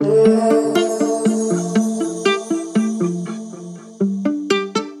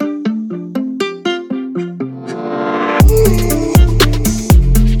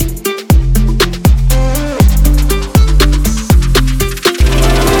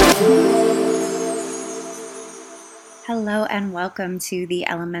Hello, and welcome to the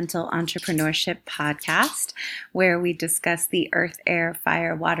Elemental Entrepreneurship Podcast, where we discuss the earth, air,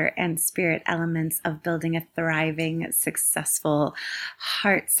 fire, water, and spirit elements of building a thriving, successful,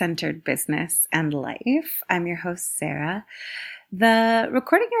 heart-centered business and life. I'm your host, Sarah. The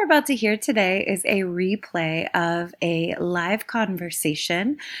recording you're about to hear today is a replay of a live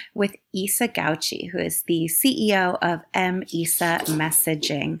conversation with Isa Gautschi, who is the CEO of Isa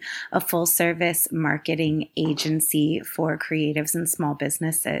Messaging, a full-service marketing agency for creatives and small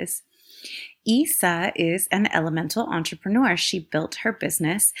businesses. Isa is an elemental entrepreneur. She built her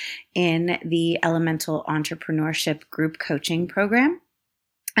business in the Elemental Entrepreneurship Group Coaching Program.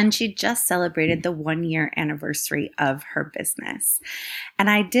 And she just celebrated the 1-year anniversary of her business. And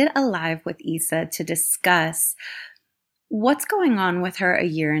I did a live with Isa to discuss what's going on with her a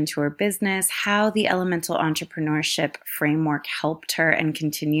year into her business, how the elemental entrepreneurship framework helped her and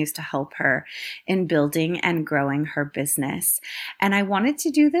continues to help her in building and growing her business. And I wanted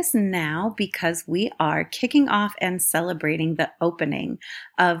to do this now because we are kicking off and celebrating the opening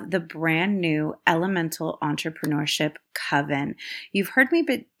of the brand new Elemental Entrepreneurship Coven. You've heard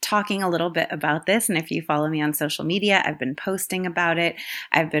me talking a little bit about this, and if you follow me on social media, I've been posting about it.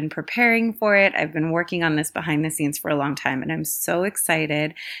 I've been preparing for it. I've been working on this behind the scenes for a long time, and I'm so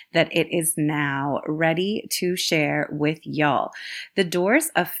excited that it is now ready to share with y'all. The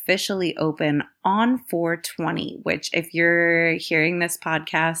doors officially open on 4/20, which if you're hearing this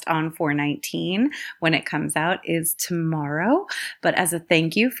podcast on 4/19 when it comes out is tomorrow. But as a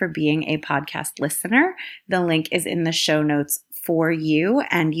thank you for being a podcast listener, the link is in the show notes for you,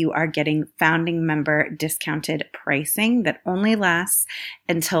 and you are getting founding member discounted pricing that only lasts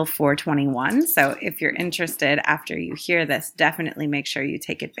until 4/21. So if you're interested after you hear this, definitely make sure you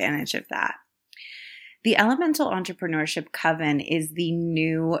take advantage of that. The Elemental Entrepreneurship Coven is the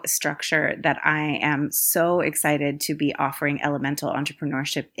new structure that I am so excited to be offering Elemental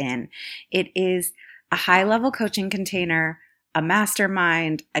Entrepreneurship in. It is a high-level coaching container, a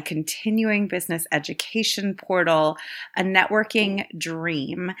mastermind, a continuing business education portal, a networking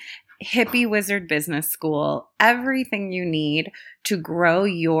dream, hippie wizard business school, everything you need to grow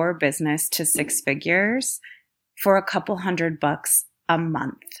your business to 6 figures for a couple $100 a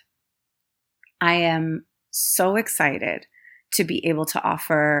month. I am so excited to be able to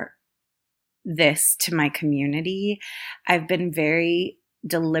offer this to my community. I've been very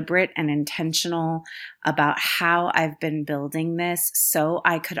deliberate and intentional about how I've been building this so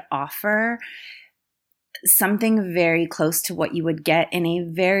I could offer something very close to what you would get in a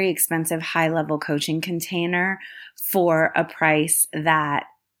very expensive high-level coaching container for a price that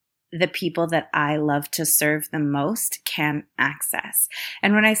the people that I love to serve the most can access.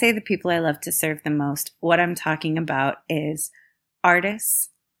 And when I say the people I love to serve the most, what I'm talking about is artists,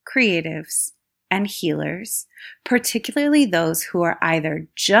 creatives, and healers, particularly those who are either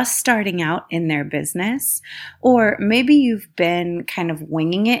just starting out in their business, or maybe you've been kind of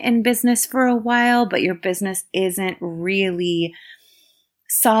winging it in business for a while, but your business isn't really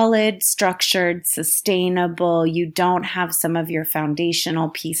solid, structured, sustainable. You don't have some of your foundational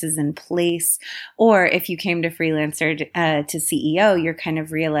pieces in place. Or if you came to freelancer to CEO, you're kind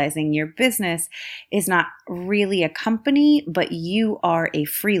of realizing your business is not really a company, but you are a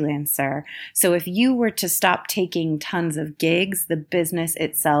freelancer. So if you were to stop taking tons of gigs, the business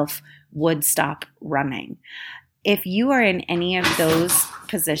itself would stop running. If you are in any of those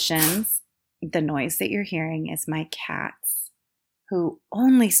positions, the noise that you're hearing is my cats, who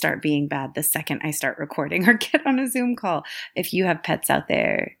only start being bad the second I start recording or get on a Zoom call. If you have pets out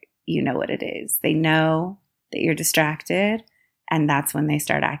there, you know what it is. They know that you're distracted, and that's when they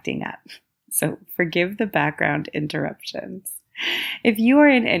start acting up. So forgive the background interruptions. If you are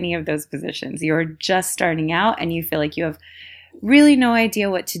in any of those positions, you're just starting out and you feel like you have really no idea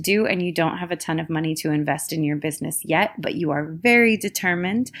what to do and you don't have a ton of money to invest in your business yet, but you are very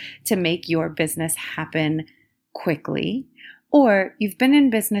determined to make your business happen quickly. Or you've been in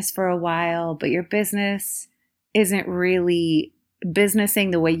business for a while, but your business isn't really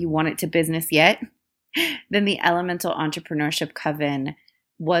businessing the way you want it to business yet, then the Elemental Entrepreneurship Coven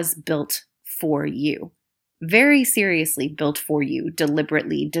was built for you. Very seriously built for you,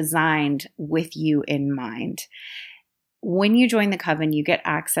 deliberately designed with you in mind. When you join the Coven, you get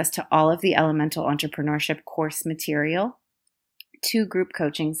access to all of the Elemental Entrepreneurship course material, 2 group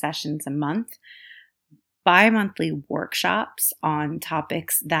coaching sessions a month, bi-monthly workshops on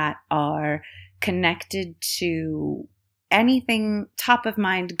topics that are connected to anything top of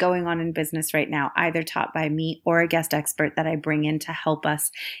mind going on in business right now, either taught by me or a guest expert that I bring in to help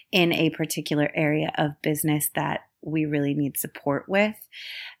us in a particular area of business that we really need support with,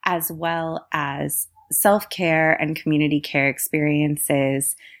 as well as self-care and community care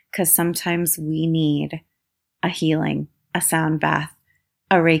experiences, because sometimes we need a healing, a sound bath,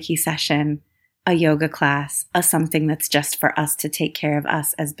 a Reiki session, a yoga class, a something that's just for us to take care of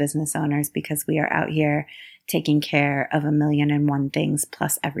us as business owners, because we are out here taking care of a million and one things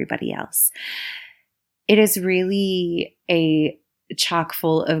plus everybody else. It is really a chock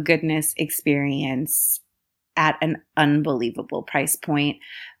full of goodness experience at an unbelievable price point.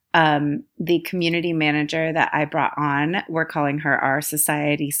 The community manager that I brought on, we're calling her our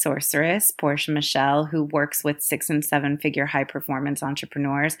society sorceress, Portia Michelle, who works with 6 and 7 figure high performance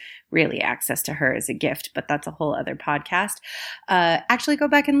entrepreneurs. Really, access to her is a gift, but that's a whole other podcast. Actually, go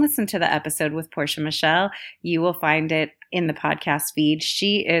back and listen to the episode with Portia Michelle. You will find it in the podcast feed.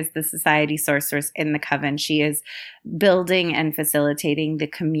 She is the society sorceress in the coven. She is building and facilitating the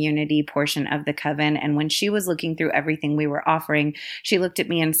community portion of the coven. And when she was looking through everything we were offering, she looked at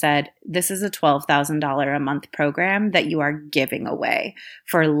me and said, this is a $12,000 a month program that you are giving away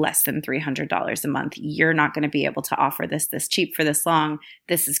for less than $300 a month. You're not going to be able to offer this cheap for this long.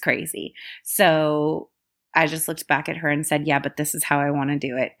 This is crazy. So I just looked back at her and said, yeah, but this is how I want to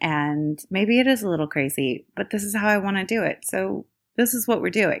do it. And maybe it is a little crazy, but this is how I want to do it. So this is what we're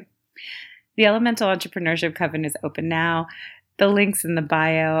doing. The Elemental Entrepreneurship Coven is open now. The link's in the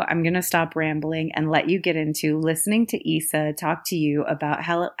bio. I'm going to stop rambling and let you get into listening to Isa talk to you about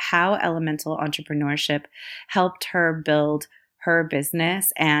how elemental entrepreneurship helped her build her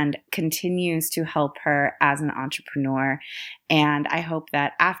business and continues to help her as an entrepreneur. And I hope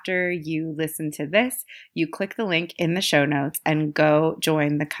that after you listen to this, you click the link in the show notes and go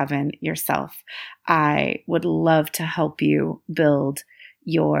join the coven yourself. I would love to help you build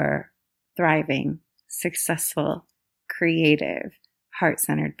your thriving, successful, creative,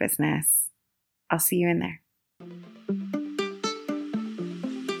 heart-centered business. I'll see you in there.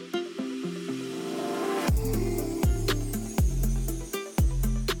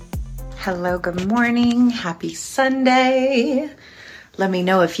 Hello, good morning. Happy Sunday. Let me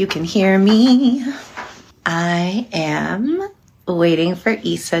know if you can hear me. I am waiting for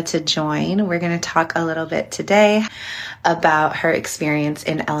Isa to join. We're going to talk a little bit today about her experience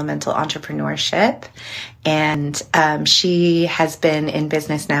in elemental entrepreneurship. And she has been in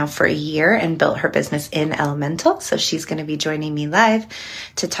business now for a year and built her business in elemental. So she's going to be joining me live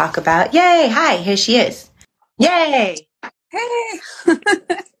to talk about, yay, hi, here she is. Yay. Hey.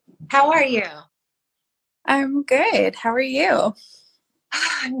 How are you? I'm good. How are you?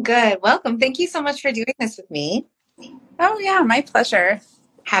 I'm good. Welcome. Thank you so much for doing this with me. Oh, yeah, my pleasure.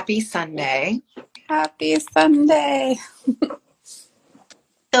 Happy Sunday. Happy Sunday.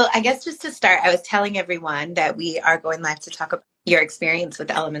 So I guess just to start, I was telling everyone that we are going live to talk about your experience with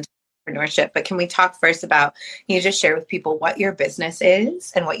elemental entrepreneurship. But can we talk first about, can you just share with people what your business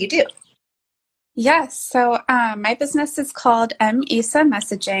is and what you do? Yes. So my business is called Isa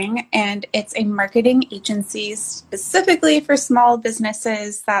Messaging, and it's a marketing agency specifically for small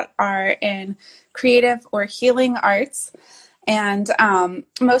businesses that are in creative or healing arts. And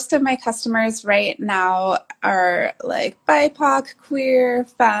most of my customers right now are like BIPOC, queer,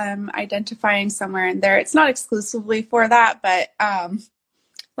 femme, identifying somewhere in there. It's not exclusively for that, but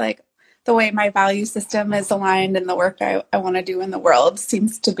like the way my value system is aligned and the work I want to do in the world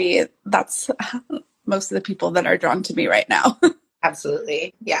seems to be, that's most of the people that are drawn to me right now.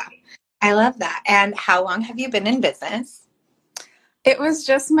 Absolutely. Yeah. I love that. And how long have you been in business? It was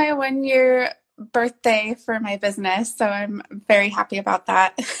just my 1-year birthday for my business, so I'm very happy about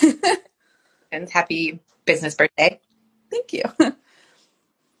that. And happy business birthday. Thank you.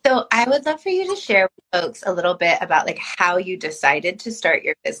 So I would love for you to share with folks a little bit about like how you decided to start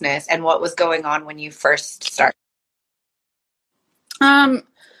your business and what was going on when you first started.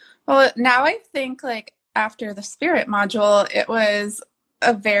 Well, now I think like after the spirit module, it was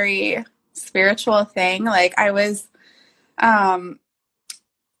a very spiritual thing. Like I was trying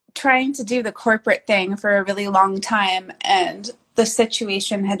to do the corporate thing for a really long time, and the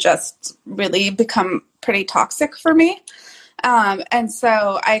situation had just really become pretty toxic for me. And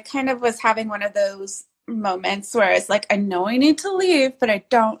so I kind of was having one of those moments where it's like, I know I need to leave, but I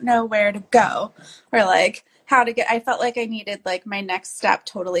don't know where to go, or like how to get, I felt like I needed like my next step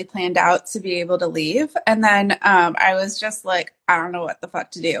totally planned out to be able to leave. And then I was just like, I don't know what the fuck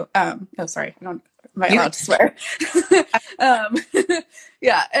to do. Oh, sorry. Am I allowed to swear?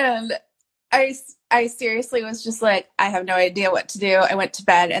 Yeah. And I seriously was just like, I have no idea what to do. I went to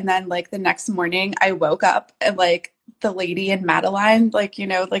bed, and then like the next morning I woke up and like the lady in Madeline, like, you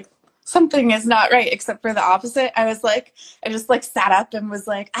know, like something is not right, except for the opposite. I was like, I just like sat up and was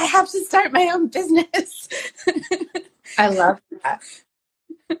like, I have to start my own business. I love that.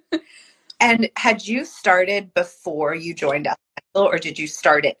 And had you started before you joined Elemental, or did you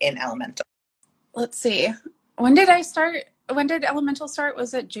start it in Elemental? Let's see. When did I start? When did Elemental start?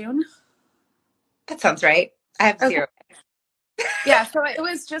 Was it June? That sounds right. I have Okay. zero. Yeah, so it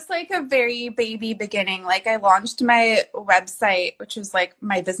was just like a very baby beginning. Like I launched my website, which was like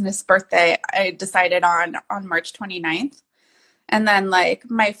my business birthday. I decided on March 29th. And then like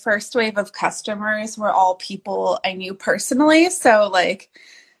my first wave of customers were all people I knew personally. So like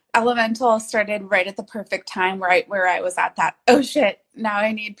Elemental started right at the perfect time, right where I was at that, oh shit, now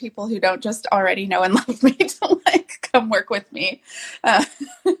I need people who don't just already know and love me to like come work with me. Uh,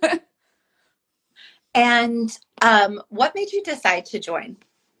 And what made you decide to join?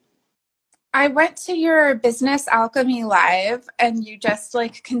 I went to your Business Alchemy Live and you just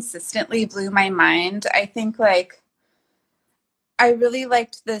like consistently blew my mind. I think like I really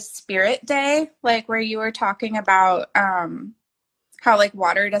liked the Spirit Day, like where you were talking about how like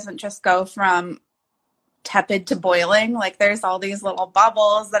water doesn't just go from tepid to boiling. Like there's all these little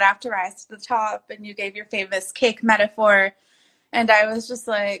bubbles that have to rise to the top, and you gave your famous cake metaphor. And I was just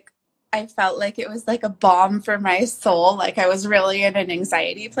like, I felt like it was like a balm for my soul. Like I was really in an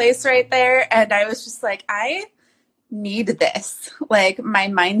anxiety place right there. And I was just like, I need this. Like my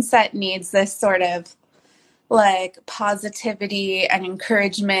mindset needs this sort of like positivity and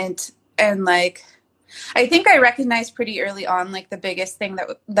encouragement. And like I think I recognized pretty early on like the biggest thing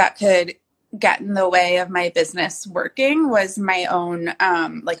that could get in the way of my business working was my own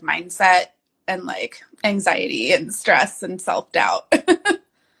like mindset and like anxiety and stress and self-doubt.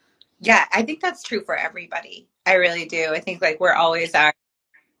 Yeah, I think that's true for everybody. I really do. I think like we're always our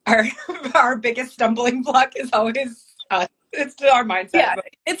our biggest stumbling block is always us. It's our mindset. Yeah, But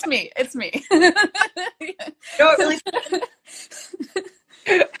it's me. It's me. no, it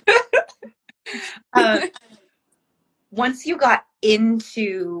really. um, Once you got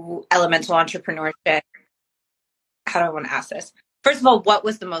into elemental entrepreneurship, how do I want to ask this? First of all, what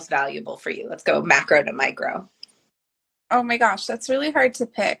was the most valuable for you? Let's go macro to micro. Oh my gosh, that's really hard to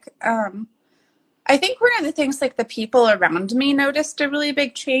pick. I think one of the things like the people around me noticed a really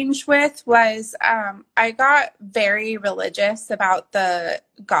big change with was I got very religious about the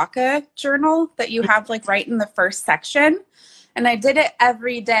Gautschi journal that you have like right in the first section. And I did it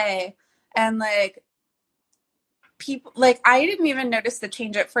every day. And like people, like I didn't even notice the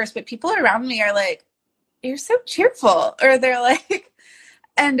change at first, but people around me are like, you're so cheerful. Or they're like,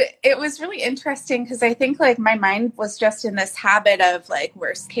 and it was really interesting because I think like my mind was just in this habit of like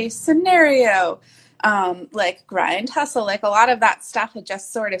worst case scenario, like grind, hustle, like a lot of that stuff had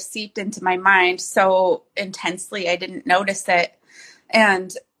just sort of seeped into my mind so intensely I didn't notice it.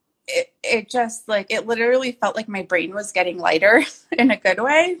 And it just like it literally felt like my brain was getting lighter in a good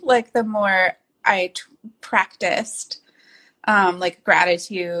way. Like the more I practiced like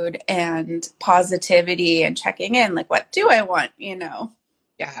gratitude and positivity and checking in, like what do I want, you know?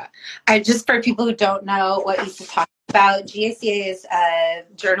 Yeah. I just, for people who don't know what Lisa's talking about, GACA is a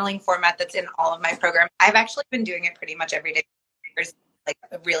journaling format that's in all of my programs. I've actually been doing it pretty much every day. It's like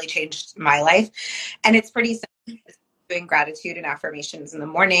really changed my life. And it's pretty simple. It's doing gratitude and affirmations in the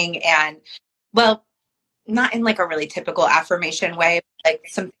morning. And well, not in like a really typical affirmation way, but like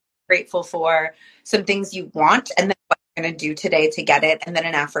something you're grateful for, some things you want, and then what you're going to do today to get it. And then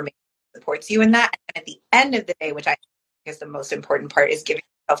an affirmation supports you in that. And at the end of the day, which I think is the most important part, is giving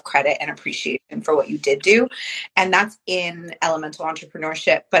yourself credit and appreciation for what you did do. And that's in elemental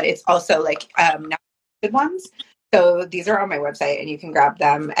entrepreneurship, but it's also like now good ones. So these are on my website and you can grab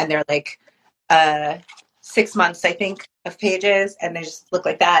them, and they're like 6 months, I think, of pages, and they just look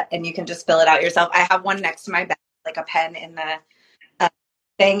like that, and you can just fill it out yourself. I have one next to my bed, like a pen in the uh,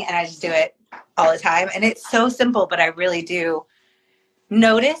 thing, and I just do it all the time. And it's so simple, but I really do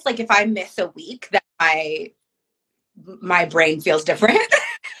notice, like, if I miss a week, that my brain feels different.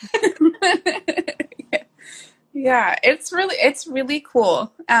 Yeah, it's really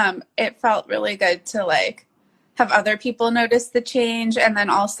cool. It felt really good to like have other people notice the change and then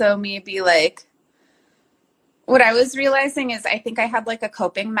also maybe like what I was realizing is I think I had like a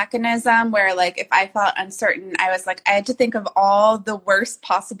coping mechanism where like if I felt uncertain, I was like I had to think of all the worst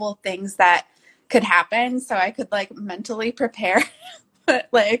possible things that could happen so I could like mentally prepare. But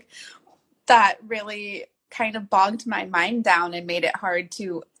like that really kind of bogged my mind down and made it hard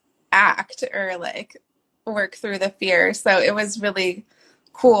to act or like work through the fear. So it was really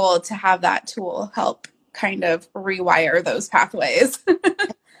cool to have that tool help kind of rewire those pathways.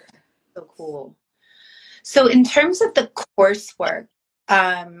 So cool. So in terms of the coursework,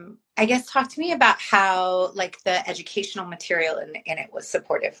 I guess talk to me about how like the educational material in it was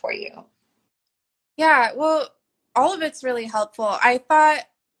supportive for you. Yeah, well, all of it's really helpful. I thought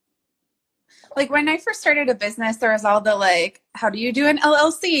Like when I first started a business, there was all the like, how do you do an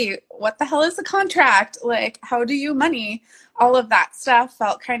LLC? What the hell is a contract? Like, how do you money? All of that stuff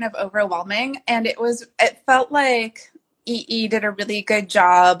felt kind of overwhelming. And it felt like EE did a really good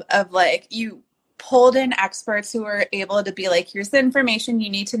job of like, you pulled in experts who were able to be like, here's the information you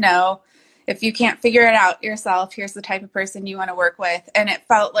need to know. If you can't figure it out yourself, here's the type of person you want to work with. And it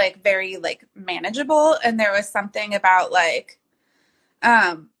felt like very like manageable. And there was something about like,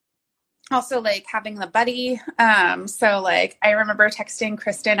 also like having the buddy. So like I remember texting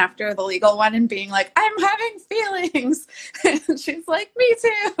Kristen after the legal one and being like, I'm having feelings. And she's like, me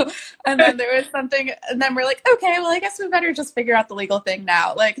too. And then there was something, and then we're like, okay, well, I guess we better just figure out the legal thing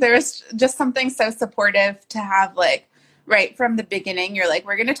now. Like there was just something so supportive to have like right from the beginning. You're like,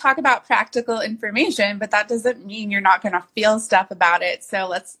 we're going to talk about practical information, but that doesn't mean you're not going to feel stuff about it.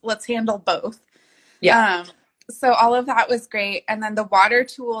 So let's handle both. Yeah. So all of that was great. And then the water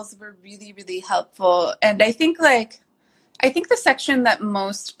tools were really, really helpful. And I think the section that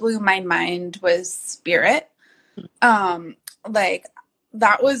most blew my mind was spirit. Like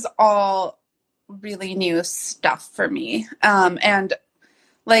that was all really new stuff for me. And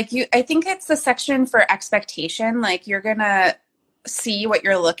like I think it's the section for expectation. Like you're going to see what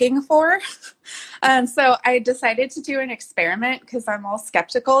you're looking for. And so I decided to do an experiment because I'm all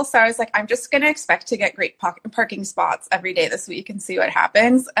skeptical. So I was like, I'm just going to expect to get great parking spots every day this week and see what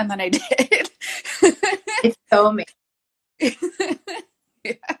happens. And then I did. It's so amazing.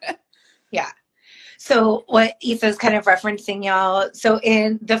 Yeah. So what Aoife's kind of referencing, y'all. So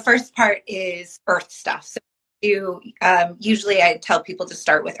in the first part is earth stuff. So usually I tell people to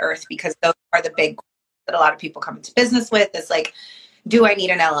start with earth because those are the big that a lot of people come into business with. Is like, do I need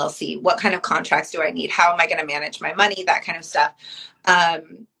an LLC? What kind of contracts do I need? How am I going to manage my money? That kind of stuff.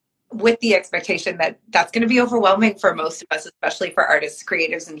 With the expectation that that's going to be overwhelming for most of us, especially for artists,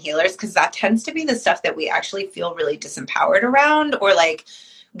 creatives, and healers, because that tends to be the stuff that we actually feel really disempowered around, or like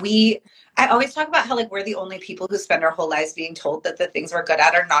I always talk about how like we're the only people who spend our whole lives being told that the things we're good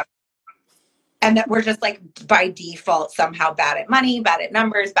at are not, and that we're just like by default somehow bad at money, bad at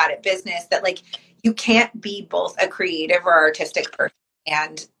numbers, bad at business, that like you can't be both a creative or artistic person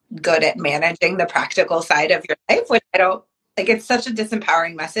and good at managing the practical side of your life, which I don't like. It's such a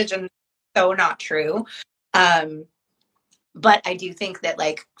disempowering message and so not true. But I do think that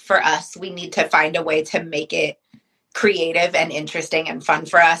like for us, we need to find a way to make it creative and interesting and fun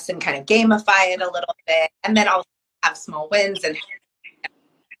for us and kind of gamify it a little bit. And then also have small wins and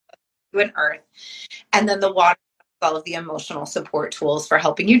an earth. And then the water, all of the emotional support tools for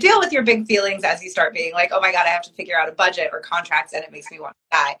helping you deal with your big feelings as you start being like, oh my God, I have to figure out a budget or contracts and it makes me want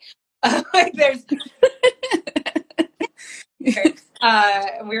to die. Like there's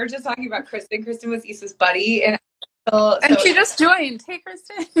we were just talking about Kristen. Kristen was Issa's buddy, and she just joined. Hey,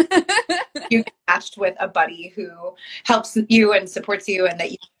 Kristen. You get matched with a buddy who helps you and supports you, and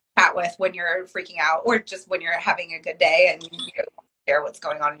that you chat with when you're freaking out, or just when you're having a good day, and you share what's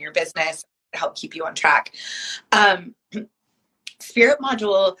going on in your business to help keep you on track. Spirit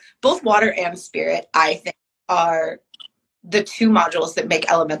module, both water and spirit, I think, are the two modules that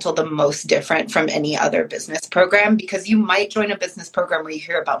make Elemental the most different from any other business program, because you might join a business program where you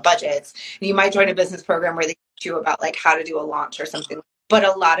hear about budgets, and you might join a business program where they teach you about like how to do a launch or something. But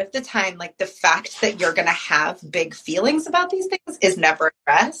a lot of the time, like the fact that you're going to have big feelings about these things is never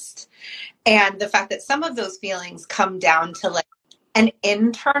addressed. And the fact that some of those feelings come down to like an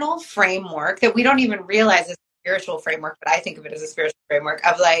internal framework that we don't even realize is a spiritual framework, but I think of it as a spiritual framework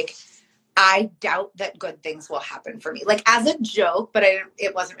of like, I doubt that good things will happen for me. Like as a joke, but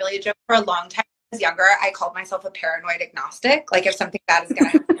it wasn't really a joke for a long time. When I was younger, I called myself a paranoid agnostic. Like if something bad is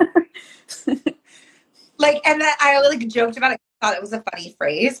going to happen. Like, and then I like joked about it. I thought it was a funny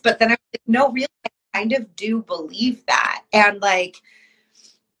phrase, but then I was like, no, really, I kind of do believe that. And like,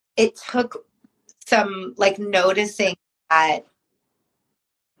 it took some like noticing that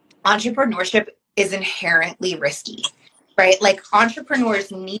entrepreneurship is inherently risky, right? Like entrepreneurs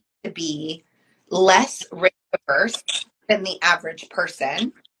need to be less risk averse than the average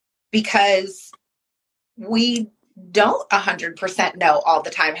person, because we don't 100% know all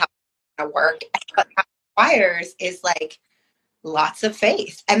the time how it's going to work. But what requires is like lots of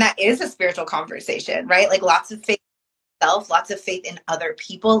faith. And that is a spiritual conversation, right? Like lots of faith in self, lots of faith in other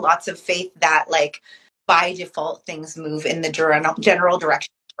people, lots of faith that like by default things move in the general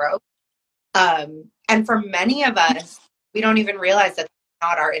direction of growth. And for many of us, we don't even realize that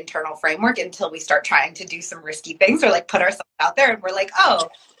not our internal framework until we start trying to do some risky things or like put ourselves out there, and we're like, oh,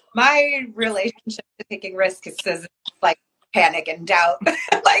 my relationship to taking risks is like panic and doubt.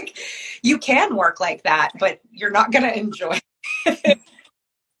 Like you can work like that, but you're not going to enjoy it.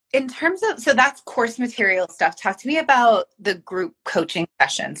 in terms of, so that's course material stuff. Talk to me about the group coaching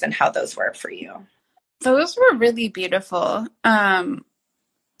sessions and how those were for you. Those were really beautiful.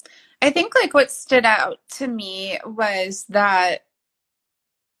 I think like what stood out to me was that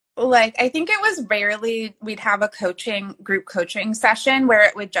like I think it was rarely we'd have a group coaching session where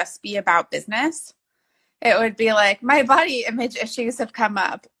it would just be about business. It would be like my body image issues have come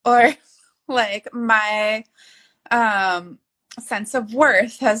up, or like my sense of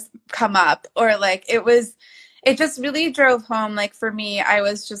worth has come up, or like it just really drove home. Like for me, I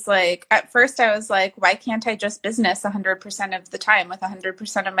was just like, at first I was like, why can't I just business 100% of the time with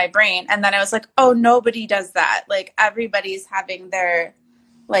 100% of my brain? And then I was like, oh, nobody does that. Like everybody's having their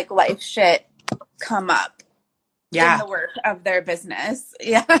like life shit come up in the work of their business.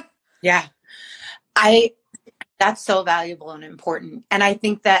 Yeah. Yeah. That's so valuable and important. And I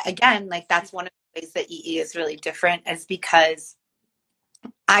think that, again, like that's one of the ways that EE is really different, is because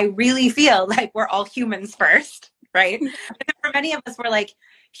I really feel like we're all humans first, right? For many of us, we're like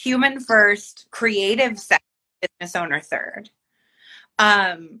human first, creative second, business owner third.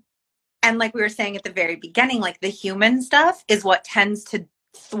 And like we were saying at the very beginning, like the human stuff is what tends to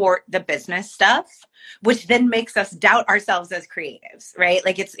thwart the business stuff, which then makes us doubt ourselves as creatives, right?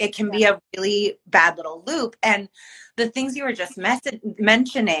 Like it can be a really bad little loop. And the things you were just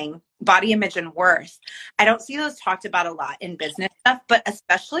mentioning, body image and worth, I don't see those talked about a lot in business stuff, but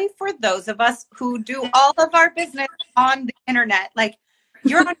especially for those of us who do all of our business on the internet, like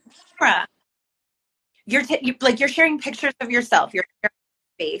you're on camera, you're sharing pictures of yourself, you're sharing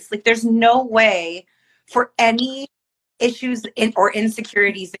space. Like there's no way for any issues or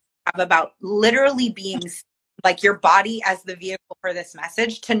insecurities that you have about literally being like your body as the vehicle for this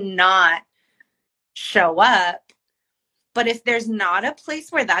message to not show up. But if there's not a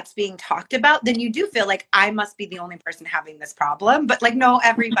place where that's being talked about, then you do feel like I must be the only person having this problem. But like, no,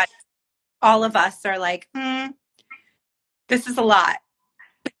 everybody, all of us are like, this is a lot.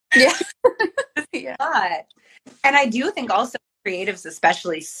 Yeah. This is a lot. And I do think also creatives,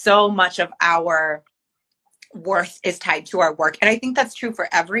 especially, so much of our worth is tied to our work. And I think that's true for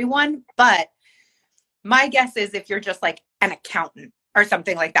everyone. But my guess is if you're just like an accountant or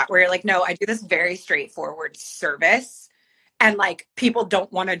something like that, where you're like, no, I do this very straightforward service and like people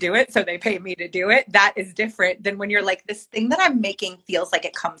don't want to do it, so they pay me to do it. That is different than when you're like, this thing that I'm making feels like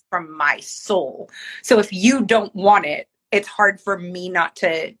it comes from my soul. So if you don't want it, it's hard for me not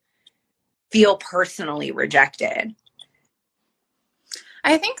to feel personally rejected.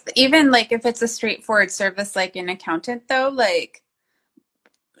 I think even like if it's a straightforward service like an accountant though, like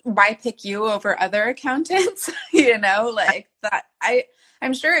why pick you over other accountants? You know, like that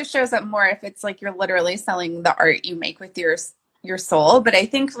I'm sure it shows up more if it's like you're literally selling the art you make with your soul. But I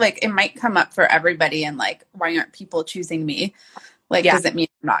think like it might come up for everybody, and like, why aren't people choosing me? Like, does it mean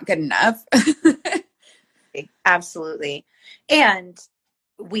I'm not good enough? Absolutely. And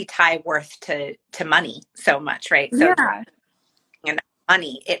we tie worth to money so much, right? So and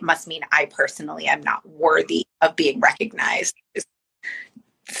money, it must mean I personally am not worthy of being recognized. It's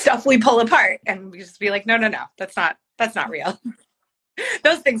stuff we pull apart and we just be like, no, that's not real.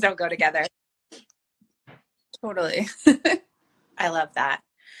 Those things don't go together. Totally. I love that.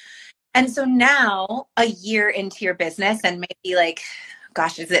 And so now, a year into your business and maybe like,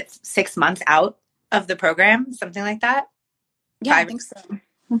 gosh, is it 6 months out of the program? Something like that? Yeah, I think so.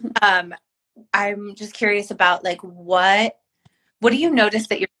 I'm just curious about like, what do you notice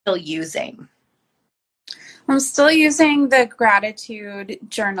that you're still using? I'm still using the gratitude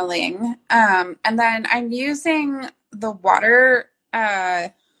journaling. And then I'm using the water,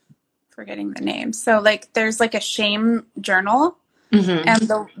 forgetting the name. So like there's like a shame journal and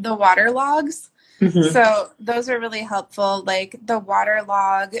the water logs. So those are really helpful. Like the water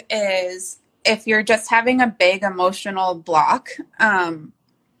log is if you're just having a big emotional block,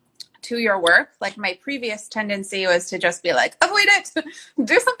 to your work. Like my previous tendency was to just be like, avoid it,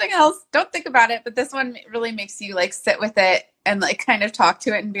 do something else, don't think about it. But this one really makes you like sit with it and like kind of talk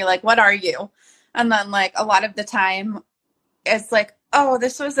to it and be like, what are you? And then like a lot of the time it's like, oh,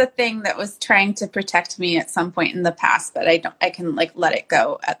 this was a thing that was trying to protect me at some point in the past, but I can like let it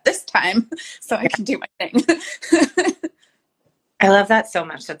go at this time so I can do my thing. I love that so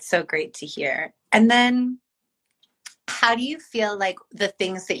much. That's so great to hear. And then how do you feel like the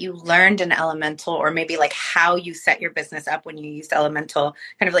things that you learned in Elemental, or maybe like how you set your business up when you used Elemental,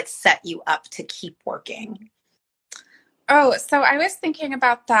 kind of like set you up to keep working? Oh, so I was thinking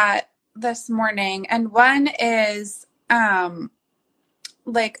about that this morning. And one is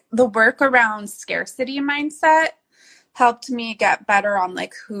like the work around scarcity mindset. helped me get better on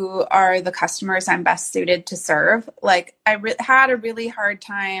like who are the customers I'm best suited to serve. Like I had a really hard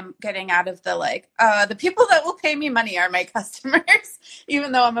time getting out of the like the people that will pay me money are my customers,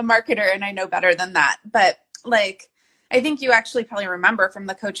 even though I'm a marketer and I know better than that. But like I think you actually probably remember from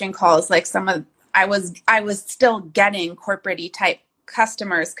the coaching calls, like some of I was still getting corporate-y type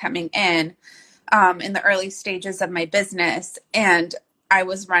customers coming in the early stages of my business, and I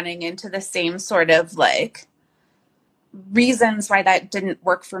was running into the same sort of like reasons why that didn't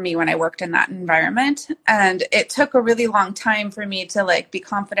work for me when I worked in that environment. And it took a really long time for me to like be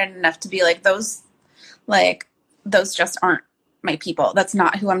confident enough to be like those just aren't my people. That's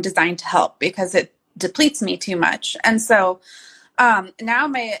not who I'm designed to help, because it depletes me too much. And so now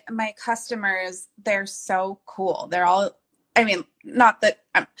my customers, they're so cool. They're all, I mean, not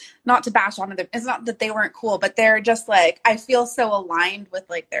to bash on them. It's not that they weren't cool, but they're just like, I feel so aligned with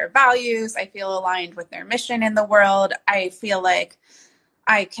like their values. I feel aligned with their mission in the world. I feel like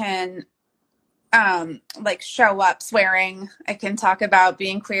I can like show up swearing. I can talk about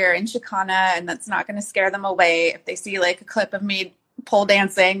being queer in Chicana, and that's not going to scare them away. If they see like a clip of me pole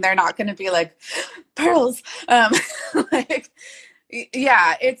dancing, they're not going to be like, pearls. Like,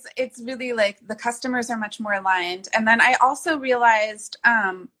 yeah, it's really like the customers are much more aligned. And then I also realized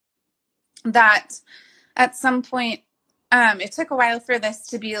that at some point, it took a while for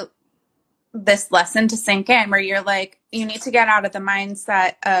this lesson to sink in, where you're like, you need to get out of the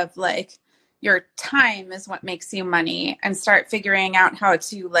mindset of like your time is what makes you money, and start figuring out how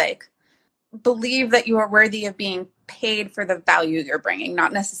to like believe that you are worthy of being paid for the value you're bringing,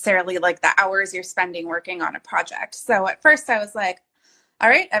 not necessarily like the hours you're spending working on a project. So at first I was like, all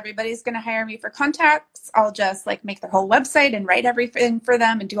right, everybody's going to hire me for contacts. I'll just like make their whole website and write everything for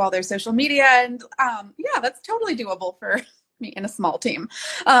them and do all their social media. And yeah, that's totally doable for me in a small team.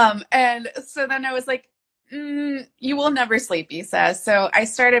 And so then I was like, you will never sleep, Issa. So I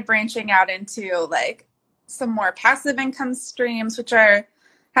started branching out into like some more passive income streams, which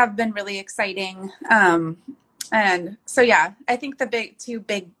have been really exciting. And so, yeah, I think the two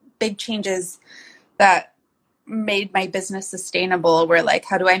big changes that made my business sustainable were like,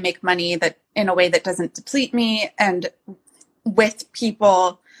 how do I make money that in a way that doesn't deplete me, and with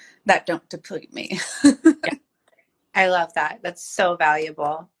people that don't deplete me. Yeah. I love that. That's so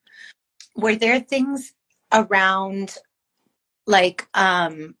valuable. Were there things around like,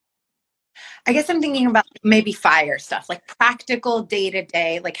 I guess I'm thinking about maybe fire stuff, like practical day to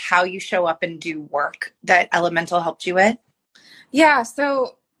day, like how you show up and do work that Elemental helped you with? Yeah.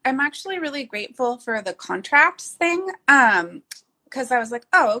 So I'm actually really grateful for the contracts thing. Because I was like,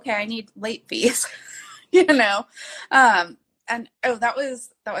 oh, okay, I need late fees, you know? And oh, that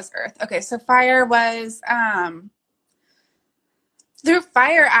was Earth. Okay. So fire was, through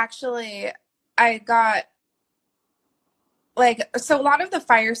fire, actually, I got like, so a lot of the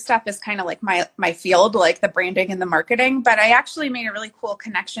fire stuff is kind of like my field, like the branding and the marketing, but I actually made a really cool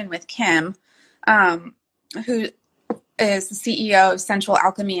connection with Kim, who is the CEO of Sensual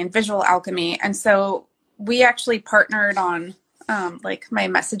Alchemy and Visual Alchemy. And so we actually partnered on like my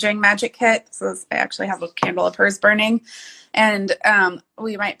messaging magic kit. So I actually have a candle of hers burning, and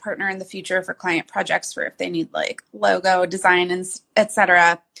we might partner in the future for client projects for if they need like logo design and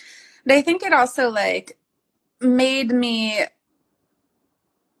etc. But I think it also like made me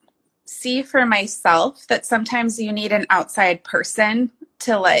see for myself that sometimes you need an outside person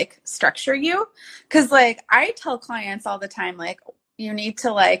to like structure you. Cause like I tell clients all the time, like, you need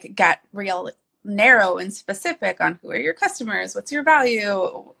to like get real narrow and specific on who are your customers, what's your value,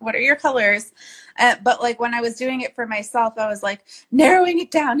 what are your colors. But like when I was doing it for myself, I was like, narrowing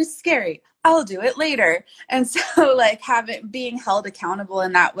it down is scary. I'll do it later. And so like being held accountable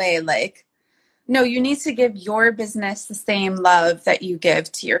in that way, like, no, you need to give your business the same love that you give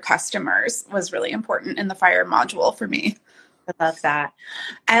to your customers, was really important in the fire module for me. I love that.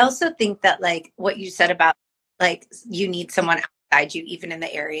 I also think that like what you said about like you need someone outside you, even in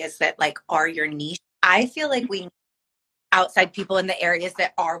the areas that like are your niche. I feel like we need outside people in the areas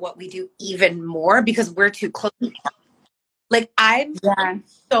that are what we do even more, because we're too close. Like I'm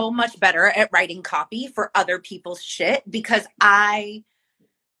so much better at writing copy for other people's shit because I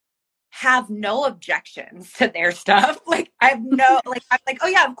have no objections to their stuff. Like I have no, like, I'm like, oh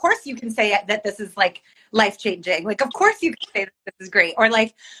yeah, of course you can say that this is like life-changing. Like, of course you can say that this is great. Or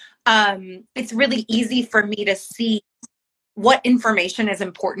like, it's really easy for me to see what information is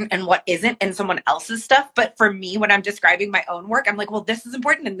important and what isn't in someone else's stuff. But for me, when I'm describing my own work, I'm like, well, this is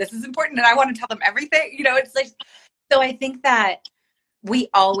important and this is important. And I want to tell them everything, you know, it's like, so I think that we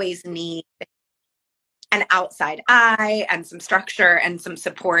always need an outside eye and some structure and some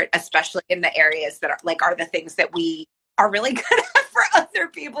support, especially in the areas that are like are the things that we are really good at for other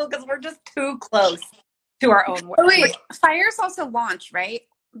people because we're just too close to our own work. Oh, wait, FIRE's also launch, right?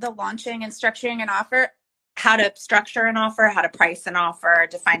 The launching and structuring an offer. How to structure an offer, how to price an offer,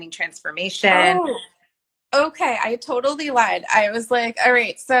 defining transformation. Oh, okay. I totally lied. I was like, all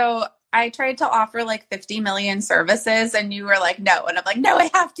right, so I tried to offer like 50 million services and you were like, no. And I'm like, no, I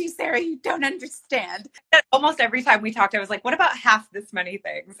have to, Sarah. You don't understand. Almost every time we talked, I was like, what about half this many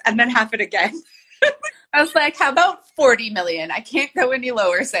things? And then half it again. I was like, how about 40 million? I can't go any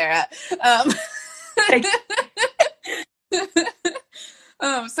lower, Sarah.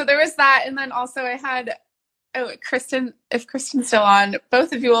 So there was that. And then also I had, Kristen, if Kristen's still on,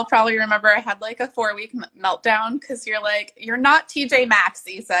 both of you will probably remember I had like a 4-week meltdown because you're like, you're not TJ Maxx,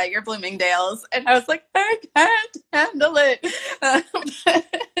 Issa, you're Bloomingdale's. And I was like, I can't handle it.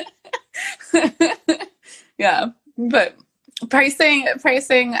 Yeah, but pricing,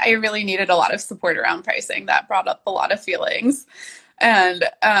 I really needed a lot of support around pricing. That brought up a lot of feelings. And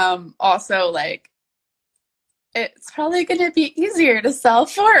also like, it's probably going to be easier to sell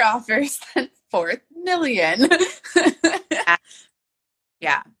 4 offers than 4 million.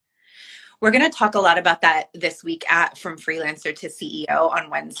 Yeah. We're going to talk a lot about that this week at From Freelancer to CEO on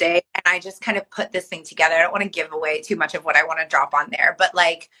Wednesday. And I just kind of put this thing together. I don't want to give away too much of what I want to drop on there, but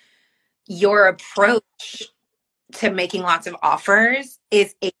like your approach to making lots of offers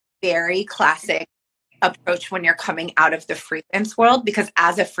is a very classic approach when you're coming out of the freelance world, because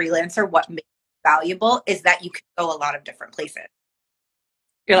as a freelancer, what makes you valuable is that you can go a lot of different places.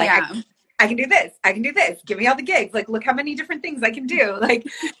 You're like, yeah. I can do this. I can do this. Give me all the gigs. Like, look how many different things I can do. Like,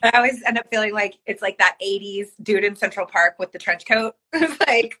 I always end up feeling like it's like that 80s dude in Central Park with the trench coat. It's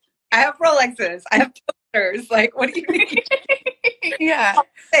like, I have Rolexes. I have toasters. Like, what do you need? Yeah.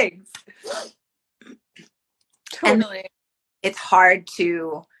 Things. Totally. And it's hard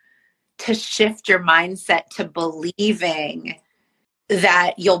to shift your mindset to believing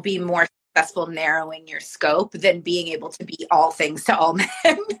that you'll be more successful narrowing your scope than being able to be all things to all men.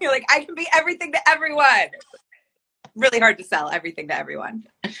 You're like, I can be everything to everyone. Really hard to sell everything to everyone.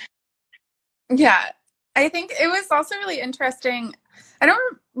 Yeah. I think it was also really interesting. I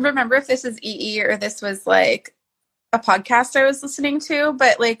don't remember if this is EE or this was like a podcast I was listening to,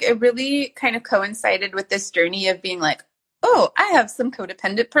 but like it really kind of coincided with this journey of being like, oh, I have some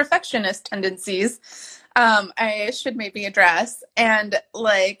codependent perfectionist tendencies. I should maybe address. And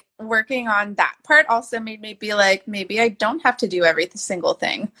like working on that part also made me be like, maybe I don't have to do every single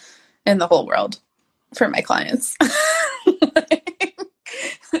thing in the whole world for my clients.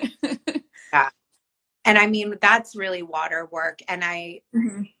 Yeah. And I mean, that's really water work. And I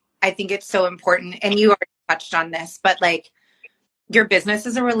think it's so important. And you already touched on this, but like your business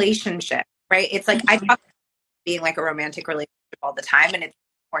is a relationship, right? It's like, I talk about being like a romantic relationship all the time, and it's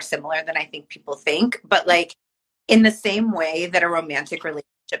more similar than I think people think. But like in the same way that a romantic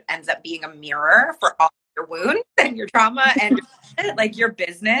relationship ends up being a mirror for all your wounds and your trauma, and like your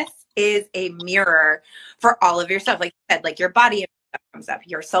business is a mirror for all of your stuff. Like you said, like your body stuff comes up,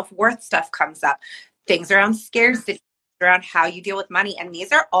 your self-worth stuff comes up, things around scarcity, around how you deal with money. And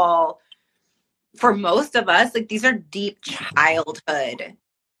these are all, for most of us, like these are deep childhood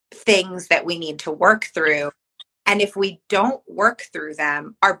things that we need to work through. And if we don't work through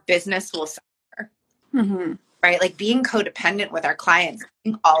them, our business will suffer, right? Like being codependent with our clients,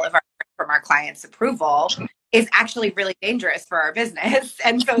 all of our from our clients' approval is actually really dangerous for our business.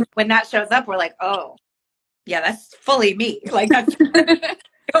 And so when that shows up, we're like, oh, yeah, that's fully me. Like that's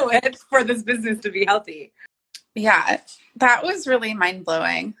it's for this business to be healthy. Yeah, that was really mind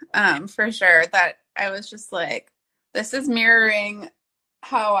blowing, for sure. That I was just like, this is mirroring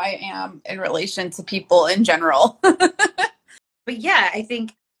how I am in relation to people in general. But yeah, I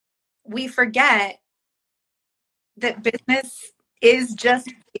think we forget that business is just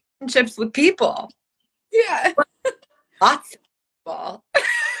relationships with people. Yeah. Lots of people.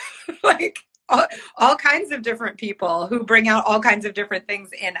 Like all kinds of different people who bring out all kinds of different things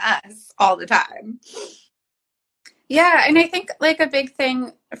in us all the time. Yeah, and I think like a big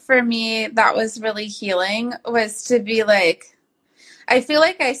thing for me that was really healing was to be like, I feel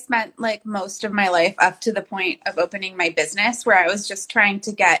like I spent like most of my life up to the point of opening my business where I was just trying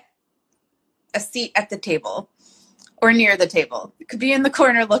to get a seat at the table or near the table. It could be in the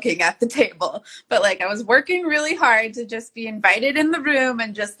corner looking at the table, but like I was working really hard to just be invited in the room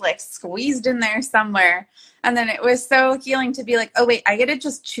and just like squeezed in there somewhere. And then it was so healing to be like, oh wait, I get to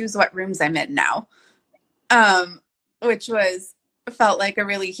just choose what rooms I'm in now. Which felt like a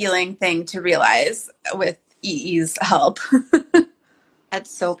really healing thing to realize with EE's help.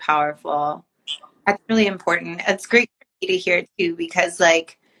 That's so powerful. That's really important. It's great for me to hear too, because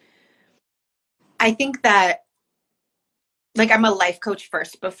like, I think that like I'm a life coach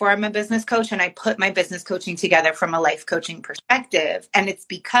first before I'm a business coach. And I put my business coaching together from a life coaching perspective. And it's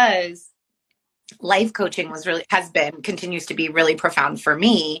because life coaching continues to be really profound for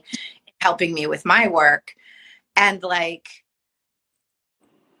me, helping me with my work. And like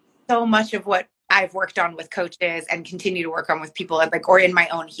so much of what I've worked on with coaches and continue to work on with people like, or in my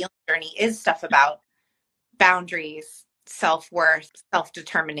own healing journey is stuff about boundaries, self-worth,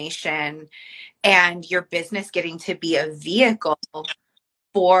 self-determination, and your business getting to be a vehicle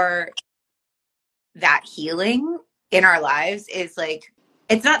for that healing in our lives is like,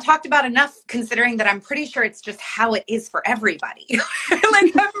 it's not talked about enough, considering that I'm pretty sure it's just how it is for everybody.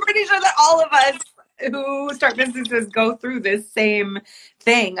 Like, I'm pretty sure that all of us who start businesses go through this same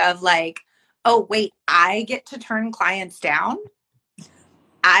thing of like, oh, wait, I get to turn clients down.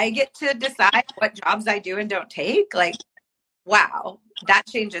 I get to decide what jobs I do and don't take. Like, wow, that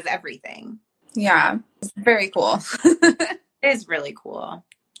changes everything. Yeah, it's very cool. It is really cool.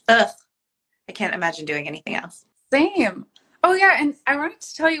 Ugh, I can't imagine doing anything else. Same. Oh yeah, and I wanted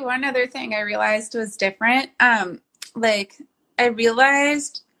to tell you one other thing I realized was different. Like I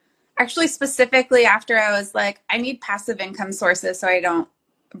realized actually specifically after I was like, I need passive income sources so I don't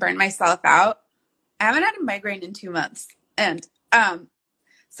burn myself out. I haven't had a migraine in 2 months. And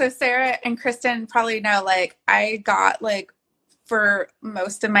so Sarah and Kristen probably know, like, I got like for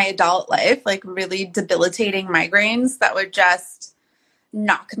most of my adult life, like really debilitating migraines that would just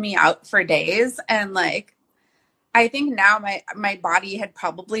knock me out for days. And like I think now my body had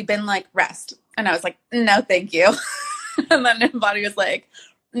probably been like, rest. And I was like, no, thank you. And then my body was like,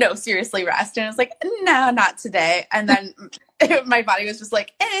 no, seriously, rest. And I was like, no, not today. And then my body was just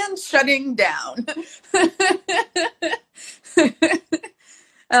like, and shutting down.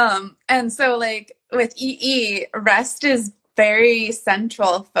 And so like with EE, rest is very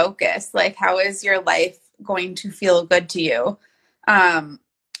central focus. Like, how is your life going to feel good to you?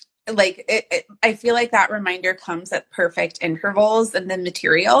 Like I feel like that reminder comes at perfect intervals in the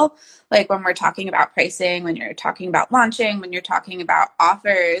material. Like when we're talking about pricing, when you're talking about launching, when you're talking about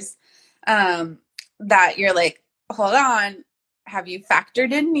offers, that you're like, hold on, have you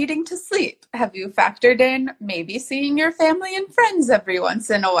factored in needing to sleep? Have you factored in maybe seeing your family and friends every once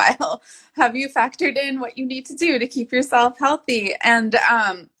in a while? Have you factored in what you need to do to keep yourself healthy? And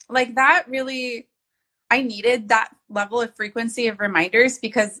like that really, I needed that level of frequency of reminders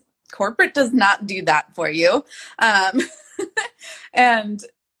because corporate does not do that for you. And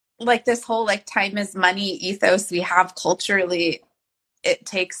like this whole like time is money ethos we have culturally, it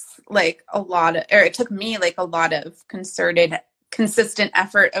takes like a lot of, or it took me like a lot of concerted, consistent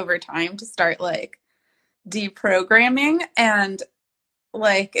effort over time to start like deprogramming. And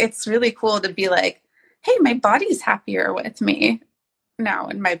like, it's really cool to be like, hey, my body's happier with me now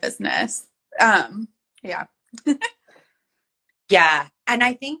in my business. Yeah. Yeah. And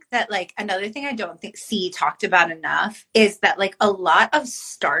I think that like another thing I don't think talked about enough is that like a lot of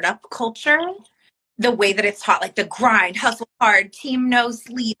startup culture, the way that it's taught, like the grind, hustle hard, team no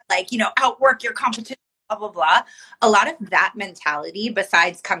sleep, like, you know, outwork your competition, blah, blah, blah. A lot of that mentality,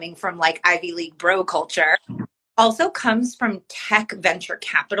 besides coming from like Ivy League bro culture, also comes from tech venture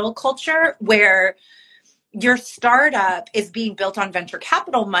capital culture, where your startup is being built on venture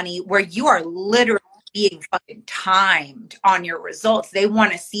capital money, where you are literally being fucking timed on your results. They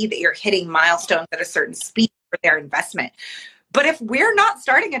want to see that you're hitting milestones at a certain speed for their investment. But if we're not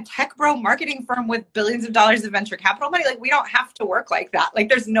starting a tech bro marketing firm with billions of dollars of venture capital money, like we don't have to work like that. Like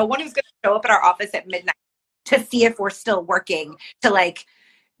there's no one who's going to show up at our office at midnight to see if we're still working, to like,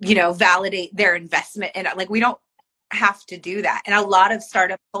 you know, validate their investment. And like, we don't have to do that. And a lot of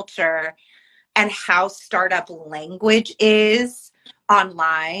startup culture and how startup language is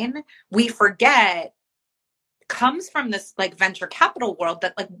online, we forget, comes from this like venture capital world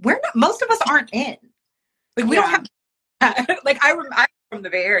that like most of us aren't in. Like we don't have like I'm from the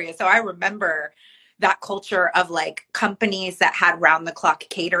Bay Area, so I remember that culture of like companies that had round the clock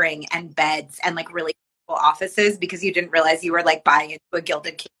catering and beds and like really cool offices because you didn't realize you were like buying into a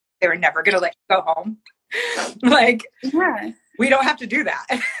gilded cage. They were never going to let you go home. Like, yeah, we don't have to do that.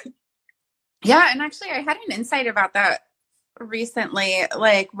 Yeah. And actually I had an insight about that recently,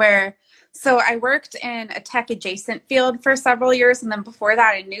 like so I worked in a tech adjacent field for several years. And then before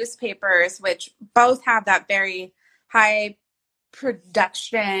that in newspapers, which both have that very high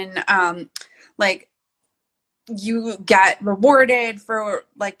production, like you get rewarded for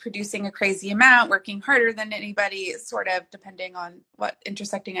like producing a crazy amount, working harder than anybody, sort of depending on what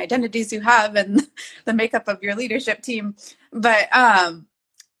intersecting identities you have and the makeup of your leadership team. But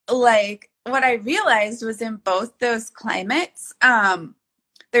like what I realized was in both those climates,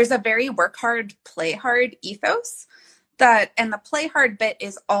 there's a very work hard, play hard ethos that, and the play hard bit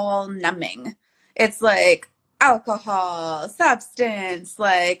is all numbing. It's like alcohol, substance,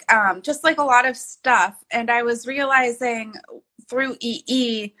 like just like a lot of stuff. And I was realizing through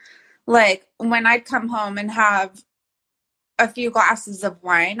EE, like when I'd come home and have a few glasses of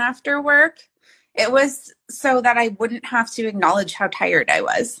wine after work, it was so that I wouldn't have to acknowledge how tired I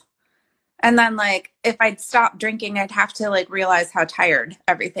was. And then like if I'd stop drinking, I'd have to like realize how tired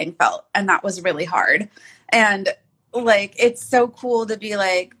everything felt. And that was really hard. And like it's so cool to be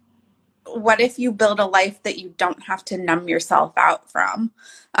like, what if you build a life that you don't have to numb yourself out from?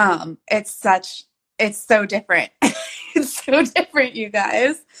 It's so different. It's so different, you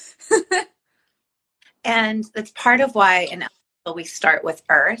guys. And that's part of why in Elemental we start with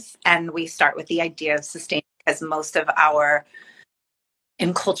earth and we start with the idea of sustain, because most of our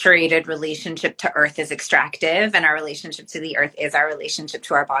enculturated relationship to earth is extractive, and our relationship to the earth is our relationship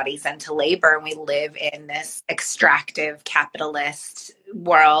to our bodies and to labor. And we live in this extractive capitalist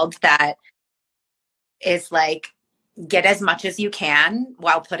world that is like, get as much as you can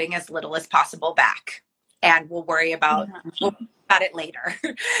while putting as little as possible back, and we'll worry about it later.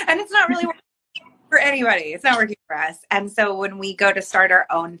 And it's not really working for anybody. It's not working for us. And so when we go to start our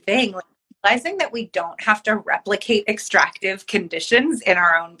own thing, like, realizing that we don't have to replicate extractive conditions in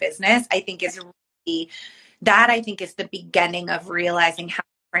our own business, I think is the beginning of realizing how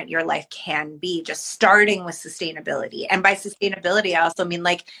different your life can be, just starting with sustainability. And by sustainability, I also mean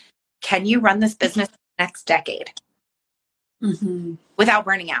like, can you run this business the next decade without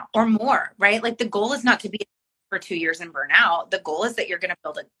burning out or more, right? Like the goal is not to be for 2 years and burn out. The goal is that you're going to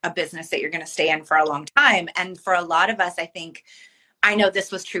build a business that you're going to stay in for a long time. And for a lot of us, I know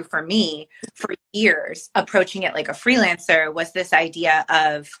this was true for me for years, approaching it like a freelancer was this idea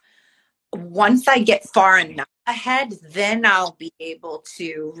of once I get far enough ahead, then I'll be able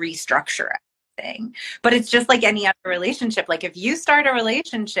to restructure everything. But it's just like any other relationship. Like if you start a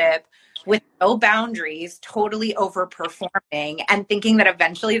relationship with no boundaries, totally overperforming and thinking that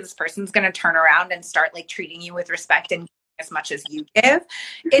eventually this person's going to turn around and start like treating you with respect and as much as you give,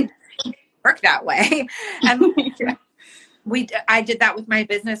 it doesn't work that way. And I did that with my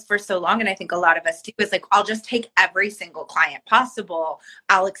business for so long. And I think a lot of us do is like, I'll just take every single client possible.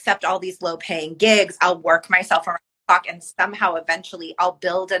 I'll accept all these low paying gigs. I'll work myself around the clock, and somehow eventually I'll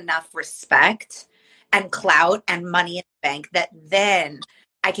build enough respect and clout and money in the bank that then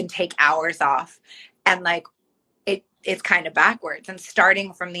I can take hours off. And like, it's kind of backwards, and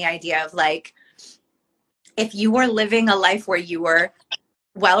starting from the idea of like, if you were living a life where you were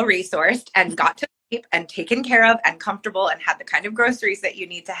well resourced and got to sleep and taken care of and comfortable and had the kind of groceries that you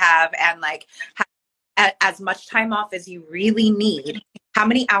need to have and like have as much time off as you really need, how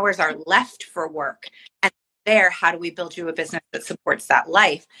many hours are left for work? And there, how do we build you a business that supports that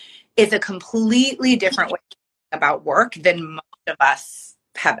life, is a completely different way to think about work than most of us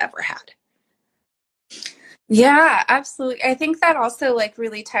have ever had. Yeah, absolutely. I think that also like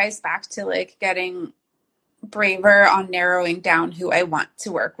really ties back to like getting braver on narrowing down who I want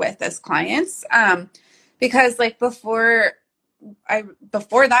to work with as clients. Because like before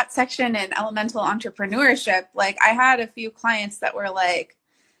that section in elemental entrepreneurship, like I had a few clients that were like,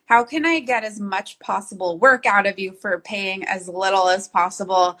 how can I get as much possible work out of you for paying as little as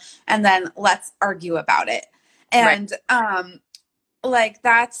possible? And then let's argue about it. And like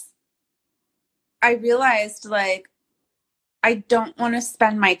I realized like, I don't want to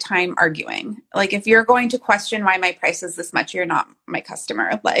spend my time arguing. Like, if you're going to question why my price is this much, you're not my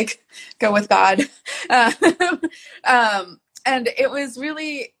customer. Like, go with God. And it was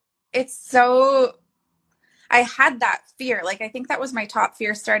really, I had that fear. Like, I think that was my top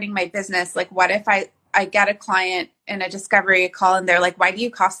fear starting my business. Like, what if I get a client in a discovery call and they're like, why do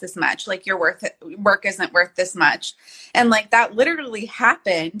you cost this much? Like, your work isn't worth this much. And like, that literally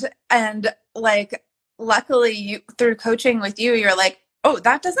happened. And like, luckily through coaching with you, you're like, oh,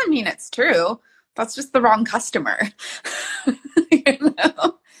 that doesn't mean it's true. That's just the wrong customer. You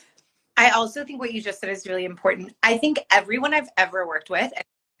know? I also think what you just said is really important. I think everyone I've ever worked with, and it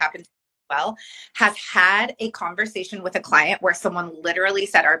happens well, has had a conversation with a client where someone literally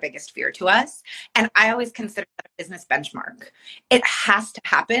said our biggest fear to us. And I always consider that a business benchmark. It has to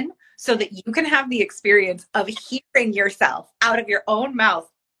happen so that you can have the experience of hearing yourself out of your own mouth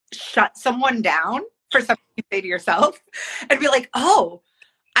shut someone down for something you say to yourself and be like, oh,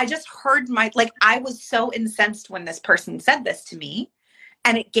 I just heard I was so incensed when this person said this to me.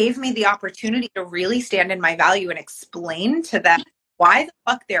 And it gave me the opportunity to really stand in my value and explain to them why the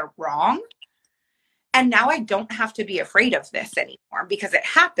fuck they're wrong. And now I don't have to be afraid of this anymore because it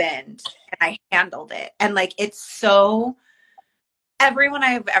happened and I handled it. And like, it's so, everyone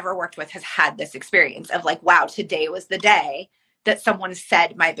I've ever worked with has had this experience of like, wow, today was the day that someone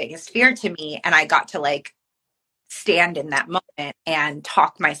said my biggest fear to me, and I got to like stand in that moment and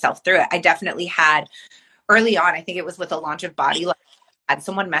talk myself through it. I definitely had early on, I think it was with the launch of Body Love, had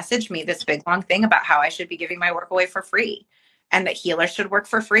someone message me this big long thing about how I should be giving my work away for free and that healers should work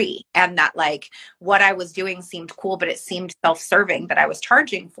for free, and that like what I was doing seemed cool, but it seemed self-serving that I was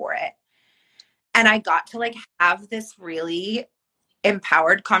charging for it. And I got to like have this really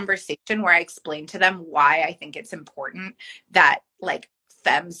empowered conversation where I explained to them why I think it's important that like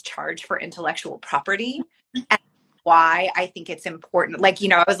femmes charge for intellectual property, and why I think it's important. Like, you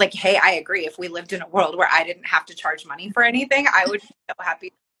know, I was like, hey, I agree. If we lived in a world where I didn't have to charge money for anything, I would be so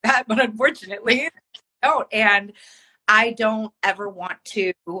happy with that. But unfortunately, I don't. And I don't ever want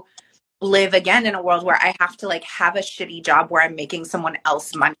to live again in a world where I have to like have a shitty job where I'm making someone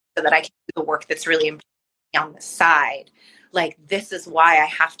else money so that I can do the work that's really important on the side. Like, this is why I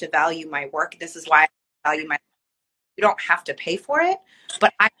have to value my work. This is why I value my, you don't have to pay for it,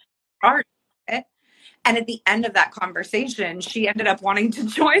 but I charge it. And at the end of that conversation, she ended up wanting to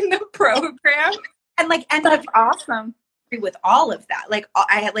join the program and like ended That's up awesome. with all of that. Like,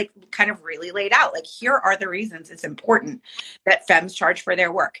 I had like kind of really laid out, like, here are the reasons it's important that femmes charge for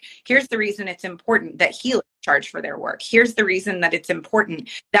their work. Here's the reason it's important that healers charge for their work. Here's the reason that it's important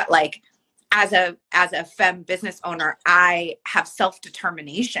that like, as a femme business owner, I have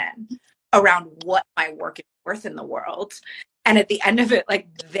self-determination around what my work is worth in the world. And at the end of it, like,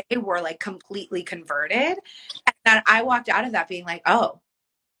 they were like completely converted. And then I walked out of that being like, oh,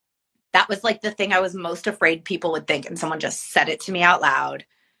 that was like the thing I was most afraid people would think. And someone just said it to me out loud.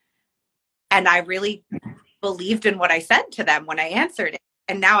 And I really believed in what I said to them when I answered it.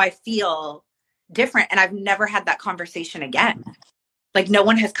 And now I feel different. And I've never had that conversation again. Like, no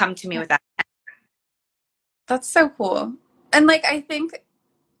one has come to me with that. That's so cool. And like,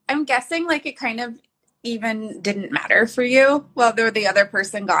 I'm guessing like it kind of even didn't matter for you whether the other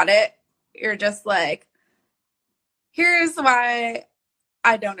person got it. You're just like, here's why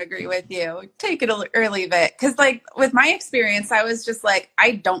I don't agree with you. Take it or leave it. Because like with my experience, I was just like,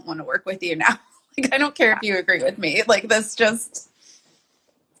 I don't want to work with you now. Like, I don't care if you agree with me. Like, this just,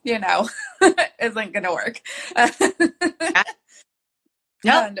 you know, isn't going to work.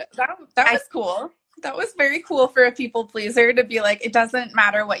 No, And that was cool. That was very cool for a people pleaser to be like, it doesn't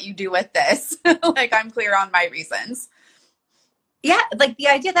matter what you do with this. Like, I'm clear on my reasons. yeah, like the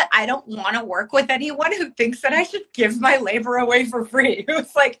idea that I don't want to work with anyone who thinks that I should give my labor away for free. It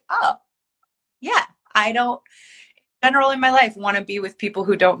was like, oh, yeah, I don't, in general in my life, want to be with people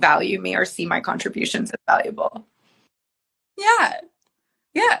who don't value me or see my contributions as valuable. Yeah.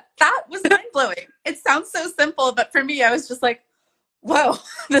 Yeah. That was mind blowing. It sounds so simple, but for me, I was just like, whoa,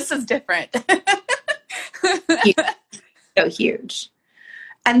 this is different. So huge.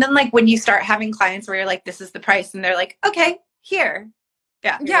 And then like when you start having clients where you're like, this is the price, and they're like, okay, here.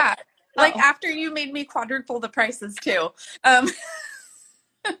 Yeah. Yeah. Like, oh. after you made me quadruple the prices too. That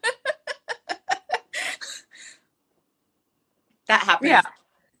happens. Yeah.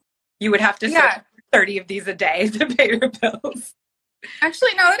 You would have to serve 30 of these a day to pay your bills.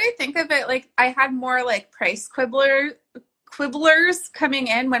 Actually, now that I think of it, like, I had more like price quibblers coming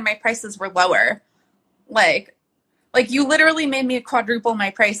in when my prices were lower. Like you literally made me quadruple my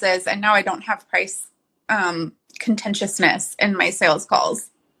prices, and now I don't have price contentiousness in my sales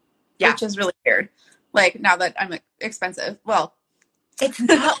calls. Yeah. Which is really weird. Like, now that I'm expensive. Well, it's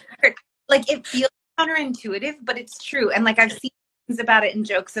not weird. Like, it feels counterintuitive, but it's true. And like, I've seen things about it and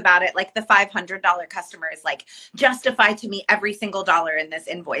jokes about it. Like, the $500 customer is like, justify to me every single dollar in this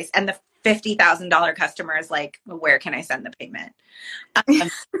invoice. And the $50,000 customer is like, well, where can I send the payment?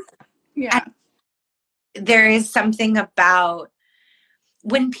 Yeah. There is something about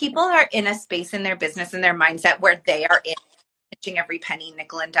when people are in a space in their business and their mindset where they are pinching every penny,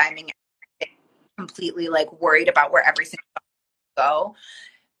 nickel and diming, completely like worried about where every single go.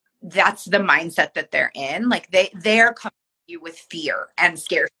 That's the mindset that they're in. Like, they're coming to you with fear and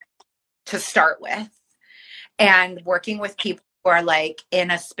scarcity to start with. And working with people who are like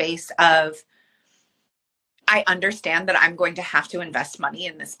in a space of, I understand that I'm going to have to invest money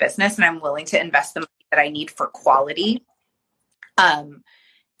in this business, and I'm willing to invest the money that I need for quality.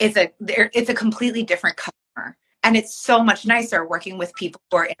 It's a completely different customer. And it's so much nicer working with people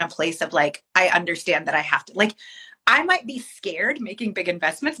who are in a place of like, I understand that I have to, like, I might be scared making big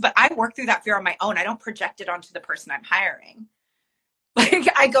investments, but I work through that fear on my own. I don't project it onto the person I'm hiring. Like,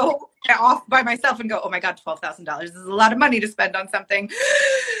 I go off by myself and go, oh my God, $12,000 is a lot of money to spend on something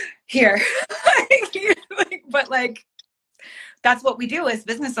here. But like, that's what we do as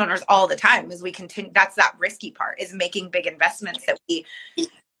business owners all the time, is we continue. That's that risky part, is making big investments that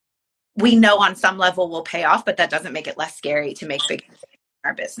we know on some level will pay off, but that doesn't make it less scary to make big in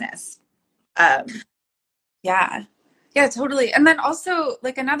our business. Yeah. Yeah, totally. And then also,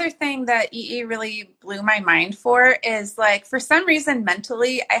 like, another thing that EE really blew my mind for is, like, for some reason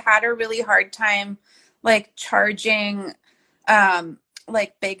mentally I had a really hard time like charging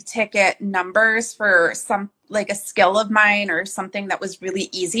like big ticket numbers for some, like, a skill of mine or something that was really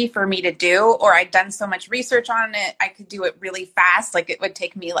easy for me to do, or I'd done so much research on it, I could do it really fast. Like, it would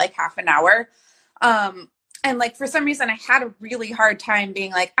take me like half an hour. And like, for some reason I had a really hard time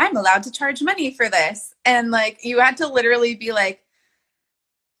being like, I'm allowed to charge money for this. And like, you had to literally be like,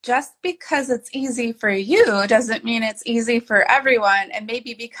 just because it's easy for you doesn't mean it's easy for everyone. And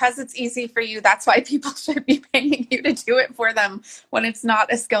maybe because it's easy for you, that's why people should be paying you to do it for them when it's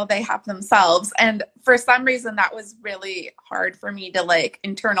not a skill they have themselves. And for some reason that was really hard for me to like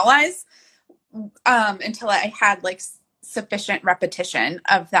internalize until I had like sufficient repetition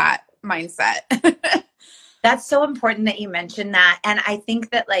of that mindset. That's so important that you mentioned that. And I think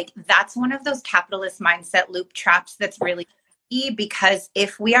that like that's one of those capitalist mindset loop traps that's really key, because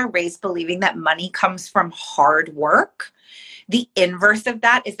if we are raised believing that money comes from hard work, the inverse of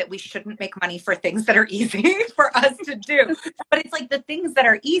that is that we shouldn't make money for things that are easy for us to do. But it's like the things that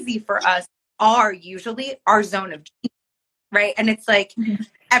are easy for us are usually our zone of genius, right? And it's like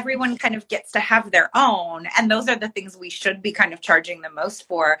everyone kind of gets to have their own. And those are the things we should be kind of charging the most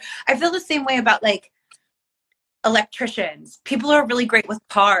for. I feel the same way about like electricians. People are really great with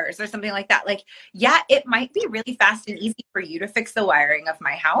cars or something like that. Like, yeah, it might be really fast and easy for you to fix the wiring of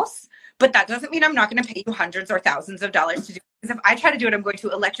my house, but that doesn't mean I'm not going to pay you hundreds or thousands of dollars to do it. Because if I try to do it, I'm going to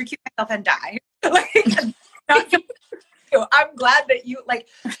electrocute myself and die. Like, I'm glad that you like,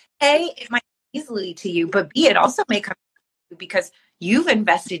 A, it might come easily to you, but B, it also may come to you because you've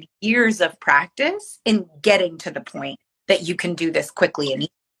invested years of practice in getting to the point that you can do this quickly and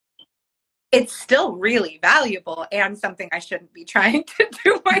easily. It's still really valuable and something I shouldn't be trying to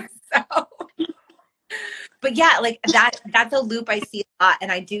do myself. But yeah, like that's a loop I see a lot.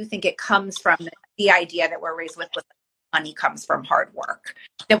 And I do think it comes from the idea that we're raised with money comes from hard work,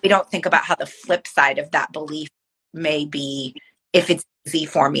 that we don't think about how the flip side of that belief may be, if it's easy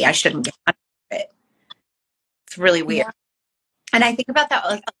for me, I shouldn't get money for it. It's really weird. Yeah. And I think about that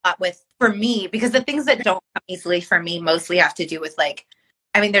a lot for me, because the things that don't come easily for me mostly have to do with like,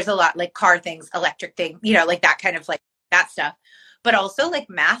 I mean, there's a lot like car things, electric things, you know, like that kind of like that stuff, but also like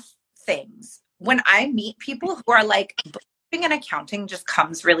math things. When I meet people who are like, bookkeeping and accounting just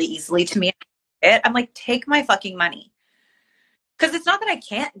comes really easily to me, I'm like, take my fucking money. Because it's not that I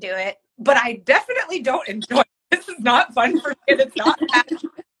can't do it, but I definitely don't enjoy it. This is not fun for me. And it's not fun.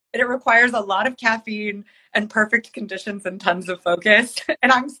 And it requires a lot of caffeine and perfect conditions and tons of focus.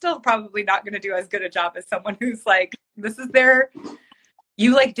 And I'm still probably not going to do as good a job as someone who's like, this is their...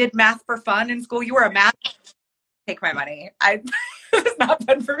 You like did math for fun in school. You were a math. Take my money. It's not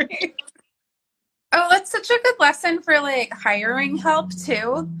fun for me. Oh, that's such a good lesson for like hiring help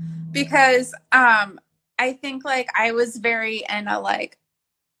too, because I think like I was very in a like,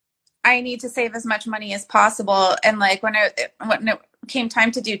 I need to save as much money as possible, and like when it came time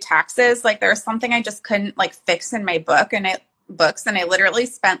to do taxes, like there was something I just couldn't like fix in my books, and I literally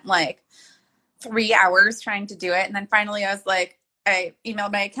spent like 3 hours trying to do it, and then finally I was like, I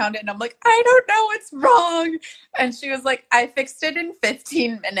emailed my accountant and I'm like, I don't know what's wrong. And she was like, I fixed it in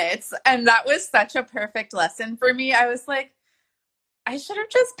 15 minutes. And that was such a perfect lesson for me. I was like, I should have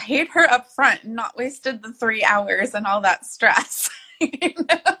just paid her up front and not wasted the 3 hours and all that stress. You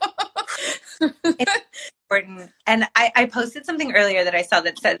know? It's important. And I posted something earlier that I saw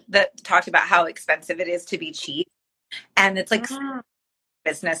that talked about how expensive it is to be cheap. And it's like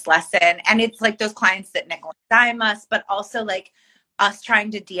business lesson. And it's like those clients that nickel and dime us, but also like us trying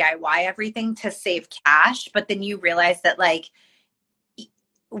to DIY everything to save cash. But then you realize that like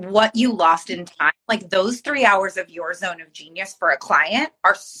what you lost in time, like those 3 hours of your zone of genius for a client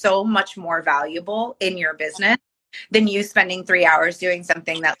are so much more valuable in your business than you spending 3 hours doing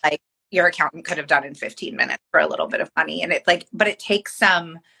something that like your accountant could have done in 15 minutes for a little bit of money. And it's like, but it takes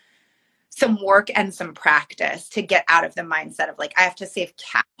some work and some practice to get out of the mindset of like, I have to save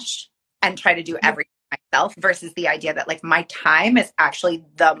cash and try to do everything myself, versus the idea that like my time is actually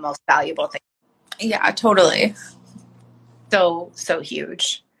the most valuable thing. Yeah, totally. So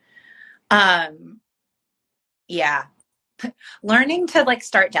huge. Yeah. Learning to like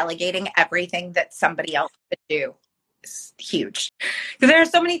start delegating everything that somebody else could do is huge. Because there are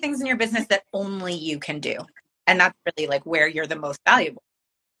so many things in your business that only you can do. And that's really like where you're the most valuable.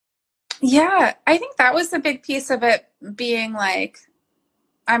 Yeah, I think that was a big piece of it being like,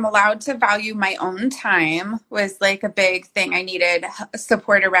 I'm allowed to value my own time was like a big thing I needed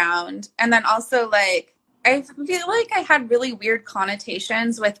support around. And then also like, I feel like I had really weird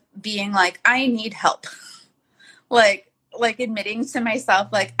connotations with being like, I need help. like admitting to myself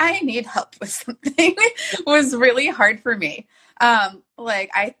like I need help with something was really hard for me.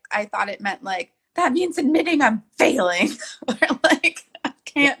 Like I thought it meant like that means admitting I'm failing or like I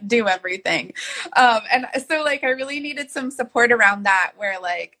can't do everything. And so like I really needed some support around that where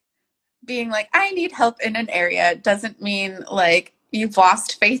like being like I need help in an area doesn't mean like you've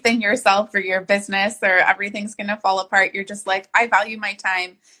lost faith in yourself or your business or everything's going to fall apart. You're just like I value my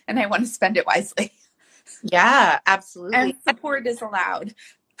time and I want to spend it wisely. Yeah, absolutely. And support is allowed.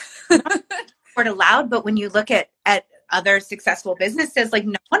 Not support allowed, but when you look at other successful businesses, like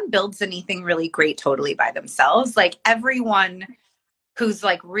no one builds anything really great totally by themselves. Like everyone who's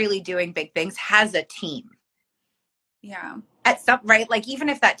like really doing big things has a team. Yeah. At some right, like even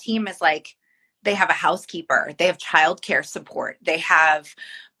if that team is like they have a housekeeper, they have childcare support, they have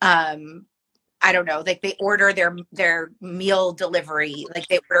I don't know, like they order their meal delivery, like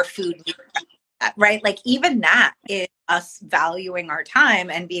they order food, right? Like even that is us valuing our time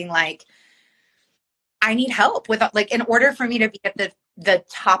and being like, I need help with like in order for me to be at the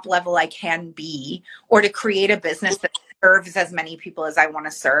top level I can be, or to create a business that serves as many people as I want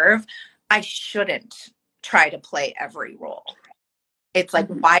to serve, I shouldn't try to play every role. It's like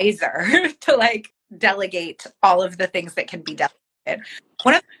wiser to like delegate all of the things that can be delegated.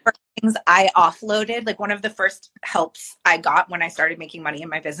 One of the first things I offloaded, like one of the first helps I got when I started making money in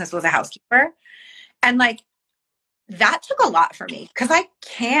my business was a housekeeper. And like that took a lot for me because I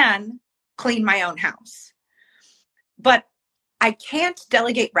can clean my own house, but I can't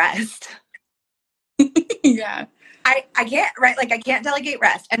delegate rest. Yeah. I can't, right? Like I can't delegate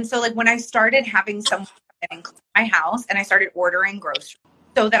rest. And so like when I started having someone come in and clean my house and I started ordering groceries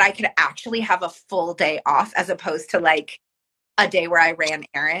so that I could actually have a full day off as opposed to like a day where I ran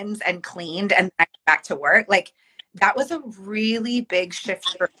errands and cleaned and then I went back to work, like that was a really big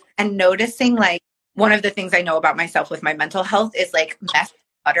shift for me. And noticing like one of the things I know about myself with my mental health is like mess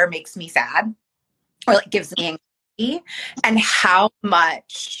butter makes me sad or like gives me anxiety, and how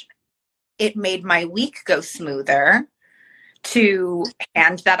much it made my week go smoother to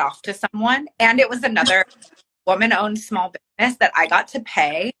hand that off to someone. And it was another woman-owned small business that I got to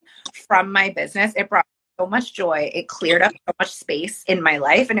pay from my business. It brought so much joy. It cleared up so much space in my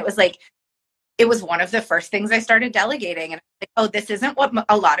life. And it was like, it was one of the first things I started delegating. And I'm like, oh, this isn't what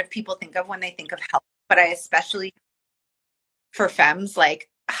a lot of people think of when they think of help. But I especially for femmes, like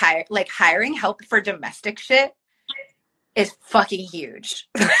hiring help for domestic shit is fucking huge.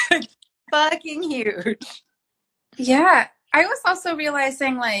 Fucking huge. Yeah. I was also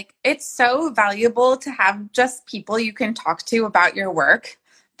realizing like it's so valuable to have just people you can talk to about your work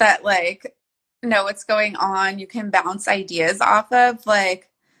that like know what's going on, you can bounce ideas off of. Like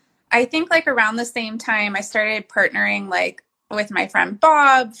I think like around the same time I started partnering like with my friend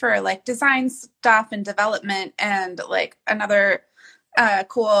Bob for like design stuff and development and like another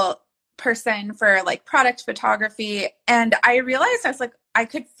cool person for like product photography. And I realized I was like, I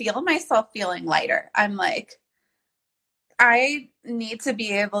could feel myself feeling lighter. I'm like, I need to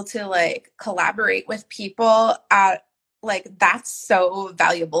be able to like collaborate with people at like that's so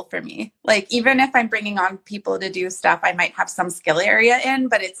valuable for me. Like even if I'm bringing on people to do stuff I might have some skill area in,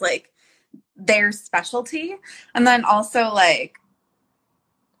 but it's like their specialty. And then also like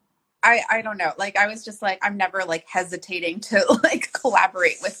I don't know. Like I was just like I'm never like hesitating to like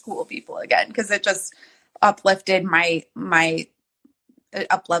collaborate with cool people again because it just uplifted my it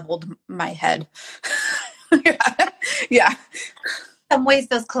up leveled my head. Yeah. Yeah. Some ways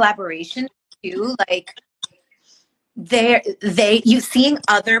those collaborations too, like you seeing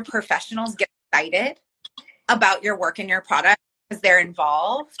other professionals get excited about your work and your product because they're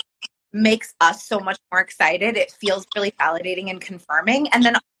involved makes us so much more excited. It feels really validating and confirming. And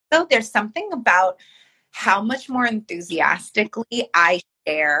then also there's something about how much more enthusiastically I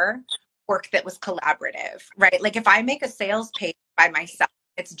share work that was collaborative, right? Like if I make a sales page by myself,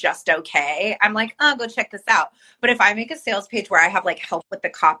 it's just okay. I'm like, oh, go check this out. But if I make a sales page where I have like help with the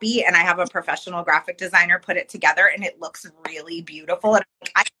copy and I have a professional graphic designer put it together and it looks really beautiful, and I'm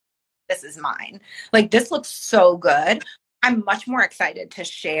like, this is mine. Like this looks so good. I'm much more excited to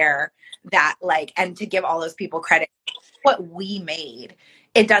share that, like, and to give all those people credit what we made.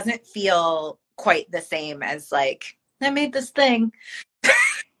 It doesn't feel quite the same as like I made this thing.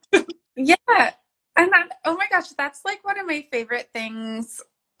 Yeah. And oh my gosh, that's like one of my favorite things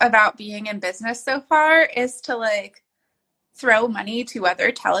about being in business so far is to like throw money to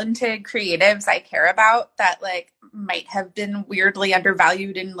other talented creatives I care about that like might have been weirdly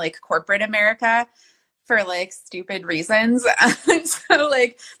undervalued in like corporate America for like stupid reasons. So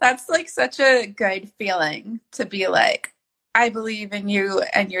like that's like such a good feeling to be like, I believe in you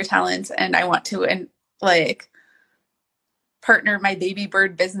and your talent and I want to and like partner my baby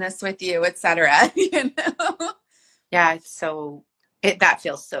bird business with you, etc. You know? Yeah, that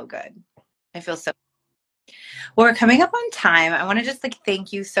feels so good. I feel so. Well, we're coming up on time. I want to just like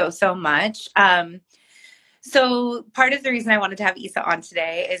thank you so much. So part of the reason I wanted to have Isa on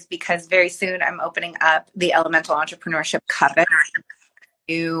today is because very soon I'm opening up the Elemental Entrepreneurship Coven,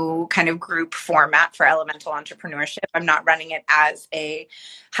 new kind of group format for elemental entrepreneurship. I'm not running it as a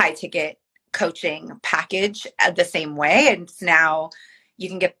high ticket coaching package the same way. And it's now you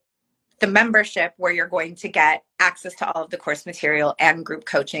can get the membership where you're going to get access to all of the course material and group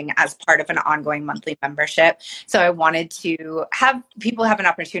coaching as part of an ongoing monthly membership. So I wanted to have people have an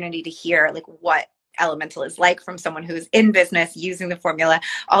opportunity to hear like what elemental is like from someone who's in business using the formula.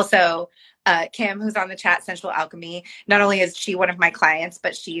 Also, Kim, who's on the chat, Sensual Alchemy, not only is she one of my clients,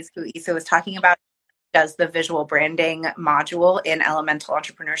 but she's who Isa was talking about, does the visual branding module in Elemental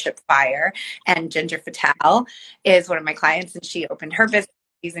Entrepreneurship Fire. And Ginger Fatale is one of my clients, and she opened her business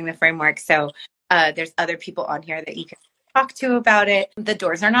using the framework. So there's other people on here that you can talk to about it. The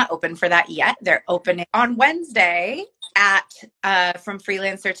doors are not open for that yet. They're opening on Wednesday at From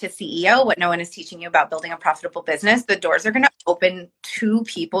Freelancer to CEO, what no one is teaching you about building a profitable business. The doors are going to open to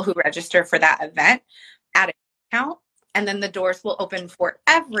people who register for that event at a discount. And then the doors will open for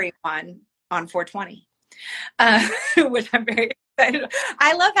everyone on 420, which I'm very excited.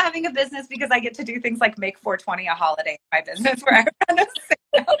 I love having a business because I get to do things like make 420 a holiday in my business where I run a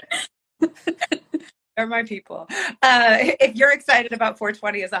sale. They're my people. If you're excited about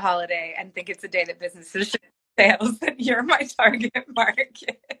 420 as a holiday and think it's a day that businesses should sales, then you're my target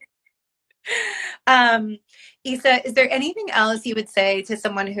market. Isa, is there anything else you would say to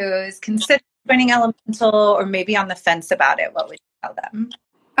someone who's considering joining Elemental or maybe on the fence about it? What would you tell them?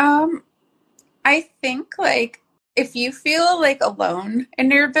 I think like if you feel like alone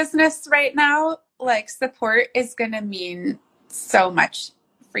in your business right now, like support is going to mean so much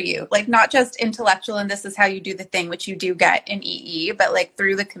for you. Like not just intellectual and this is how you do the thing, which you do get in EE, but like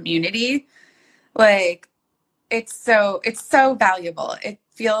through the community, like it's so valuable. It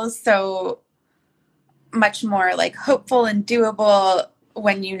feels so much more like hopeful and doable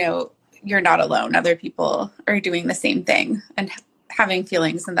when you know you're not alone. Other people are doing the same thing and having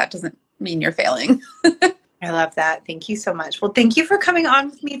feelings, and that doesn't mean you're failing. I love that. Thank you so much. Well, thank you for coming on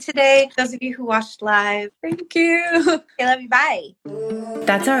with me today. Those of you who watched live, Thank you. I love you. Bye.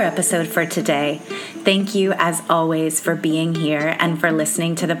 That's our episode for today. Thank you, as always, for being here and for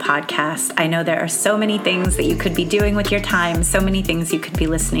listening to the podcast. I know there are so many things that you could be doing with your time, so many things you could be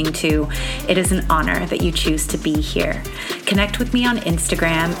listening to. It is an honor that you choose to be here. Connect with me on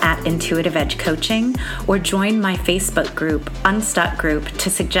Instagram at Intuitive Edge Coaching, or join my Facebook group, Unstuck Group,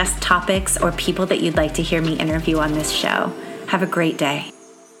 to suggest topics or people that you'd like to hear me interview on this show. Have a great day.